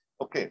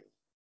 ওকে,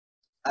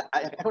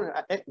 এখন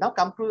নাও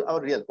come to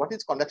our real, what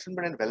is conduction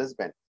band and valence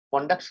band.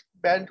 Conduction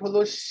band হলো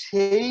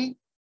সেই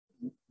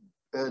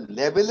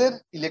লেভেলের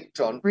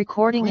electron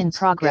Recording in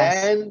which progress.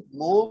 can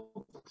move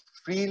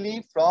freely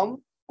from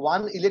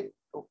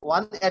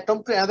one atom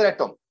to another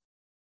atom.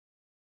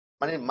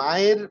 মানে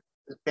মায়ের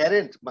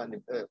প্যারেন্ট মানে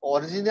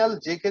অরিজিনাল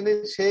যেখানে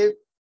সে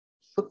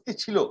সত্যি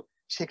ছিল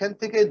সেখান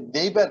থেকে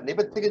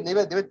নেইবার থেকে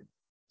নেইবার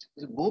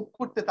মুভ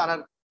করতে তার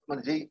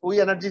মানে যে ওই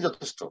এনার্জি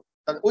যথেষ্ট,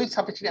 তার ওই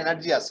সাফিসিয়েন্ট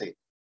এনার্জি আছে,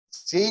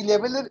 যেই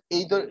লেভেলের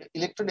এই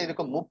ইলেকট্রন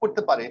এরকম মুভ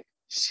করতে পারে,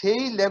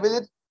 সেই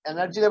লেভেলের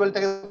এনার্জি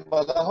লেভেলটাকে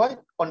বলা হয়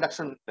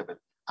কন্ডাকশন লেভেল।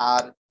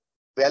 আর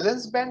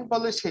ব্যালেন্স ব্যান্ড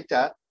বলে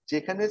সেটা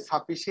যেখানে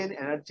সাফিসিয়েন্ট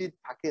এনার্জি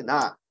থাকে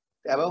না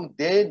এবং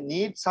they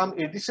need some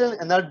additional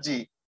energy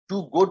to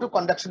go to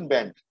conduction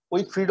band,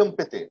 ওই ফ্রিডম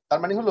পেতে। তার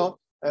মানে হলো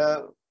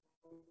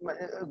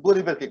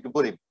গরিবের একটু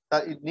গরিব,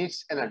 তার ইট নিডস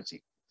এনার্জি।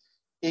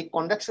 এই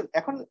কন্ডাকশন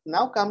এখন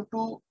নাও come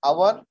to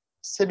our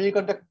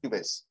semiconductor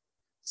device.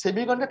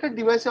 Semiconductor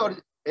ডিভাইসে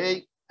এই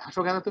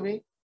হাসো কেন তুমি?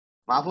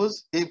 মাহফুজ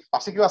এই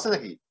পাশে কেউ আছে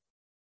নাকি?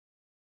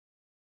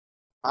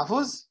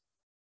 মাহফুজ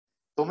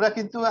তোমরা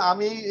কিন্তু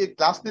আমি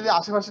ক্লাস নিলে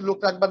আশেপাশে লোক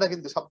রাখবা না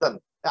কিন্তু, সাবধান,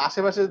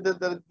 আশেপাশে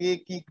গিয়ে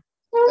কি,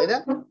 তাই না?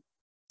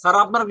 স্যার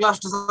আপনার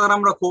ক্লাসটা স্যার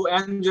আমরা খুব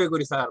এনজয়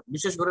করি স্যার,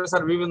 বিশেষ করে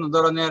স্যার বিভিন্ন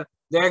ধরনের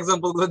যে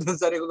এক্সাম্পল গুলো দেন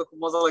স্যার, এগুলো খুব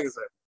মজা লাগে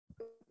স্যার।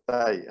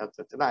 তাই আচ্ছা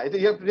আচ্ছা, না এটা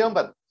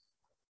রিমেম্বার,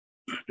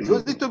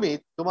 যদি তুমি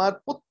তোমার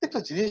প্রত্যেকটা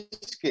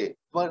জিনিসকে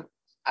তোমার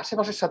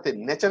আশেপাশের সাথে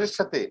নেচারের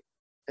সাথে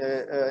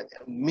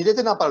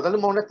মিলাতে না পারো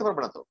তাহলে মনে রাখতে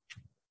পারবে না। তো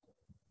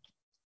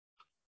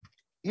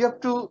you have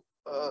to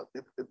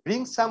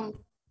bring some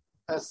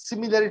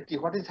similarity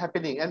what is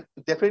happening and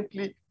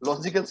definitely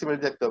logical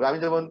similarity থাকতে হবে। আমি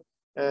যেমন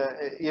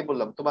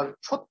বললাম তোমার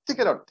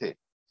সত্যিকার অর্থে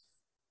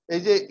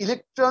এই যে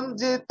ইলেকট্রন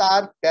যে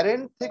তার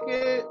প্যারেন্ট থেকে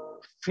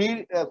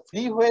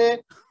ফ্রি হয়ে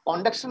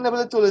কন্ডাকশন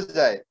লেভেলে চলে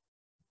যায়,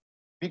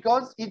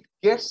 because it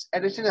gets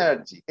additional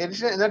energy.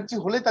 Additional energy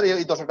হলে তার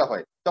এই দশাটা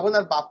হয়, তখন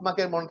আর বাপ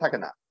মাকে মনে থাকে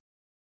না,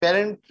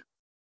 প্যারেন্ট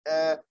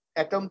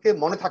অ্যাটমকে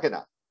মনে থাকে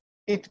না,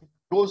 ইট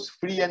গোজ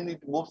free and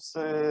it moves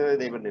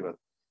neighbour.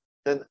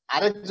 দেন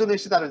আরেকজন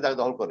এসে তার জায়গা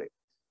দখল করে।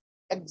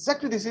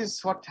 Exactly this is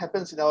what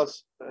happens in our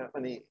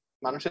মানে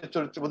মানুষের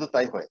চরিত্রের মধ্যে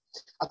তাই হয়।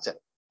 আচ্ছা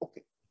ওকে,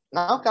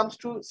 নাও কামস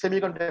টু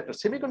সেমিকন্ডাক্টর।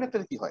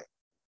 সেমিকন্ডাক্টর কি হয়?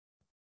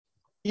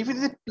 If it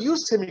is a pure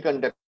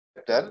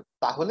semiconductor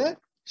তাহলে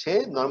সে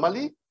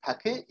নরমালি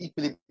থাকে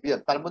ইকুইলিব্রিয়াম,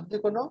 তার মধ্যে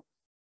কোনো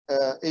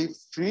এই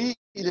ফ্রি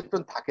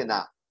ইলেকট্রন থাকে না।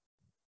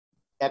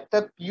 একটা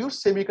পিওর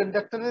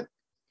সেমিকন্ডাক্টরের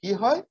কি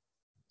হয়,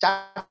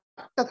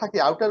 চারটা থাকে,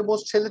 আউটার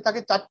মোস্ট শেলে থাকে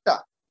চারটা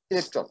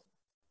ইলেকট্রন,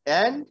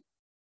 এন্ড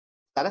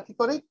তারা কি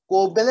করে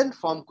কোভ্যালেন্ট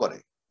ফর্ম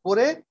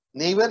করে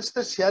নেইবারস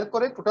দের শেয়ার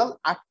করে, টোটাল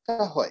 8টা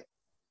হয়।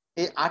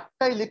 এই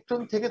 8টা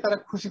ইলেকট্রন থেকে তারা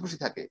খুশি খুশি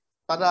থাকে,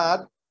 তারা আর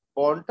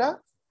বন্ডটা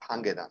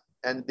ভাঙে না,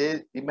 and they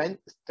remain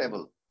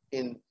stable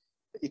in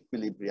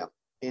equilibrium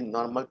in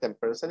normal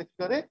temperature. কি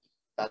করে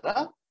তারা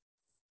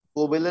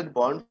কোভ্যালেন্ট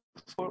বন্ড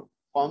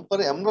ফর্ম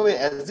করে এমন ভাবে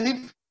অ্যাজ ইফ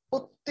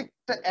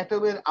প্রত্যেকটা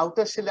অ্যাটমের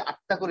আউটার শেলে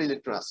 8টা করে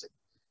ইলেকট্রন আছে।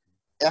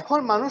 এখন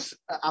মানুষ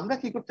আমরা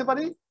কি করতে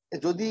পারি,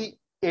 যদি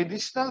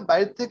এডিশনাল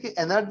বাইরে থেকে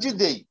এনার্জি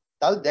দেই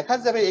তাহলে দেখা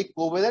যাবে এই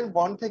কোভ্যালেন্ট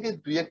বন্ড থেকে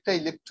 2-1টা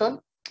ইলেকট্রন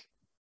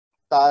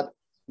তার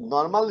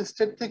নরমাল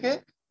স্টেট থেকে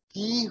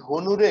কি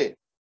হনুরে,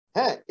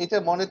 হ্যাঁ এটা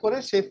মনে করে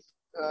সে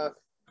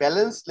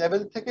ব্যালেন্স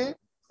লেভেল থেকে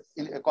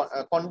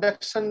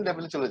কন্ডাকশন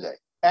লেভেলে চলে যায়,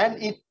 and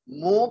it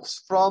moves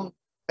from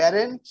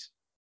parent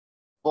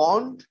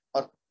bond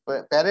or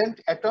parent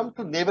atom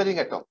to neighboring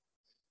atom.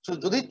 So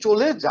যদি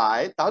চলে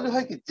যায় তাহলে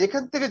হয় কি,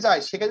 যেখান থেকে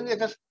যায় সেখানে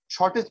একটা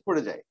শর্টেজ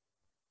পড়ে যায়,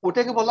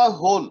 ওটাকে বলা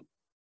হোল।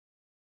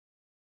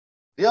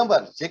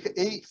 রিমেম্বার, যে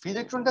এই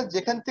ইলেকট্রনটা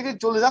যেখান থেকে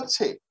চলে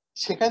যাচ্ছে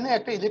সেখানে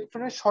একটা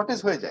ইলেকট্রনের শর্টেজ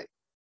হয়ে যায়।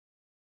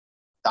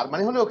 তার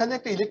মানে হলো ওখানে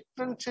একটা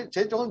ইলেকট্রন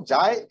সে যখন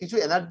যায় কিছু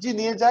এনার্জি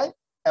নিয়ে যায়,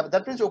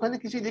 দ্যাট মিনস ওখানে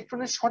কিছু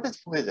ইলেকট্রনের শর্টেজ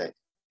হয়ে যায়,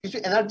 কিছু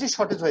এনার্জি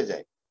শর্টেজ হয়ে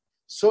যায়।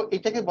 সো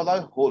এটাকে বলা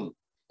হয় হোল।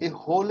 এই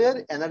হোলের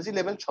এনার্জি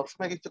লেভেল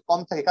সবসময় কিছু কম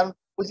থাকে, কারণ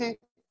ওই যে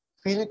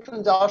ফ্রি ইলেকট্রন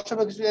যাওয়ার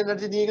সময় কিছু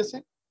এনার্জি নিয়ে গেছে,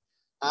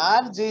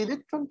 আর যে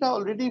ইলেকট্রনটা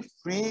অলরেডি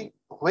ফ্রি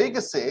হয়ে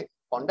গেছে,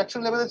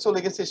 কন্ডাকশন লেভেলে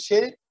চলে গেছে, সে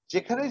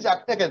যেখানেই যাক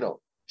না কেন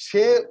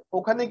সে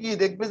ওখানে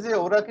গিয়ে দেখবে যে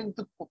ওরা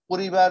কিন্তু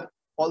পরিবার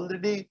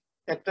অলরেডি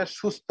একটা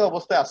সুস্থ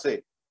অবস্থায় আছে,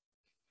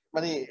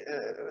 মানে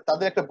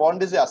তাদের একটা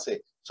বন্ডেজে আছে।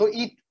 So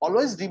it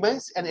always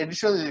রিমাইন্স an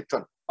additional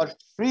electron or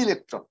free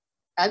electron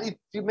and it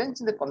রিমাইন্স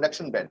in the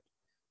conduction band.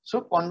 So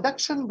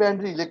conduction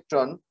ব্যান্ডের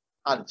ইলেকট্রন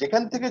আর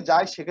যেখান থেকে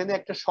যায় সেখানে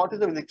একটা শর্টেজ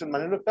অফ ইলেকট্রন,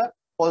 মানে একটা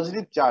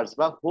পজিটিভ চার্জ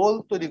বা হোল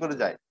তৈরি করে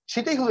যায়,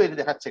 সেটাই হলো এটা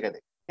দেখাচ্ছে এখানে।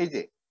 এই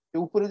যে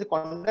উপরে যে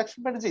কন্ডাকশন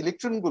ব্যান্ডের যে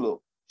ইলেকট্রন গুলো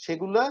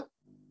সেগুলো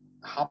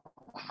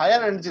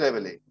হায়ার এনার্জি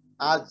লেভেলে,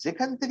 আর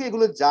যেখান থেকে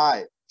এগুলো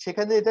যায়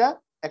সেখানে এটা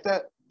একটা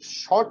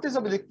শর্টেজ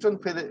অফ ইলেকট্রন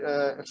ফেলে,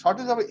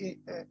 শর্টেজ অফ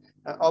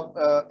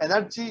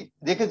এনার্জি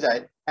রেখে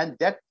যায়, and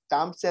that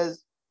terms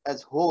as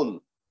whole.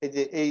 এই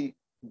যে এই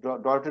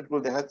ডটেড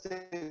গুলো দেখাচ্ছে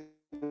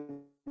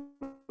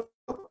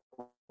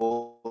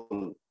হোল।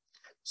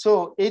 সো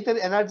এইটার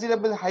এনার্জি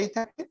লেভেল হাই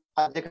থাকে,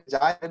 আর যেখানে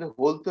যায়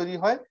হোল তৈরি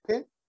হয়,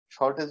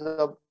 শর্টেজ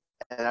অফ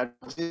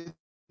এনার্জি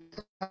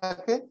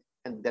থাকে,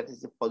 and that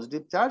is a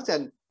positive charge,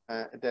 and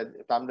that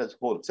termed as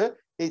holes.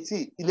 এই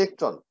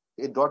ইলেকট্রন,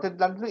 এই ডটেড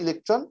লাইন হলো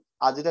ইলেকট্রন,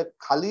 আর যেটা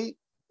খালি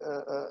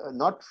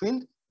not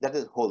field, that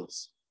is holes.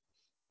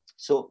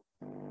 So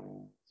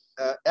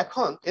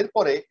এখন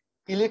এরপরে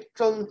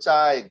ইলেকট্রন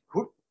চায়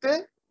ঘুরতে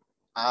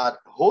আর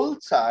হোল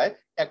চায়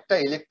একটা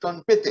ইলেকট্রন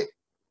পেতে।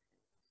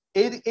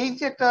 এই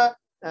যে একটা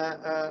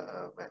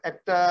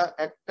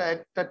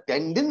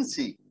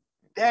টেন্ডেন্সি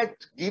দ্যাট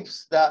গিভস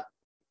দা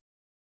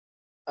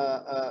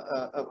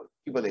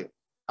কি বলে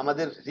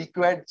আমাদের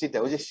রিকোয়ার্ড, যেটা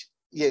ওই যে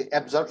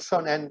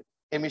অ্যাবজর্পশন এন্ড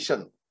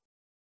এমিশন,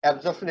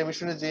 অ্যাবজর্পশন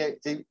এমিশনের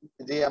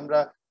যে আমরা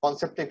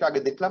কনসেপ্টটা একটু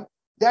আগে দেখলাম,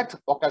 দ্যাট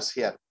অকার্স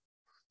হিয়ার।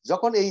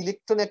 যখন এই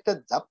ইলেকট্রন একটা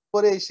ধাপ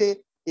করে এসে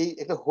এই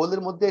একটা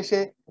হোলের মধ্যে এসে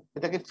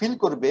এটাকে ফিল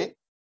করবে,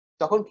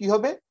 তখন কি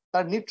হবে,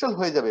 তার নিউট্রাল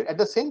হয়ে যাবে, এট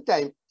দ্য সেম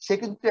টাইম সে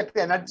কিন্তু একটা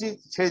এনার্জি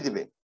ছেড়ে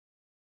দিবে।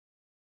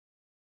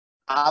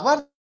 আবার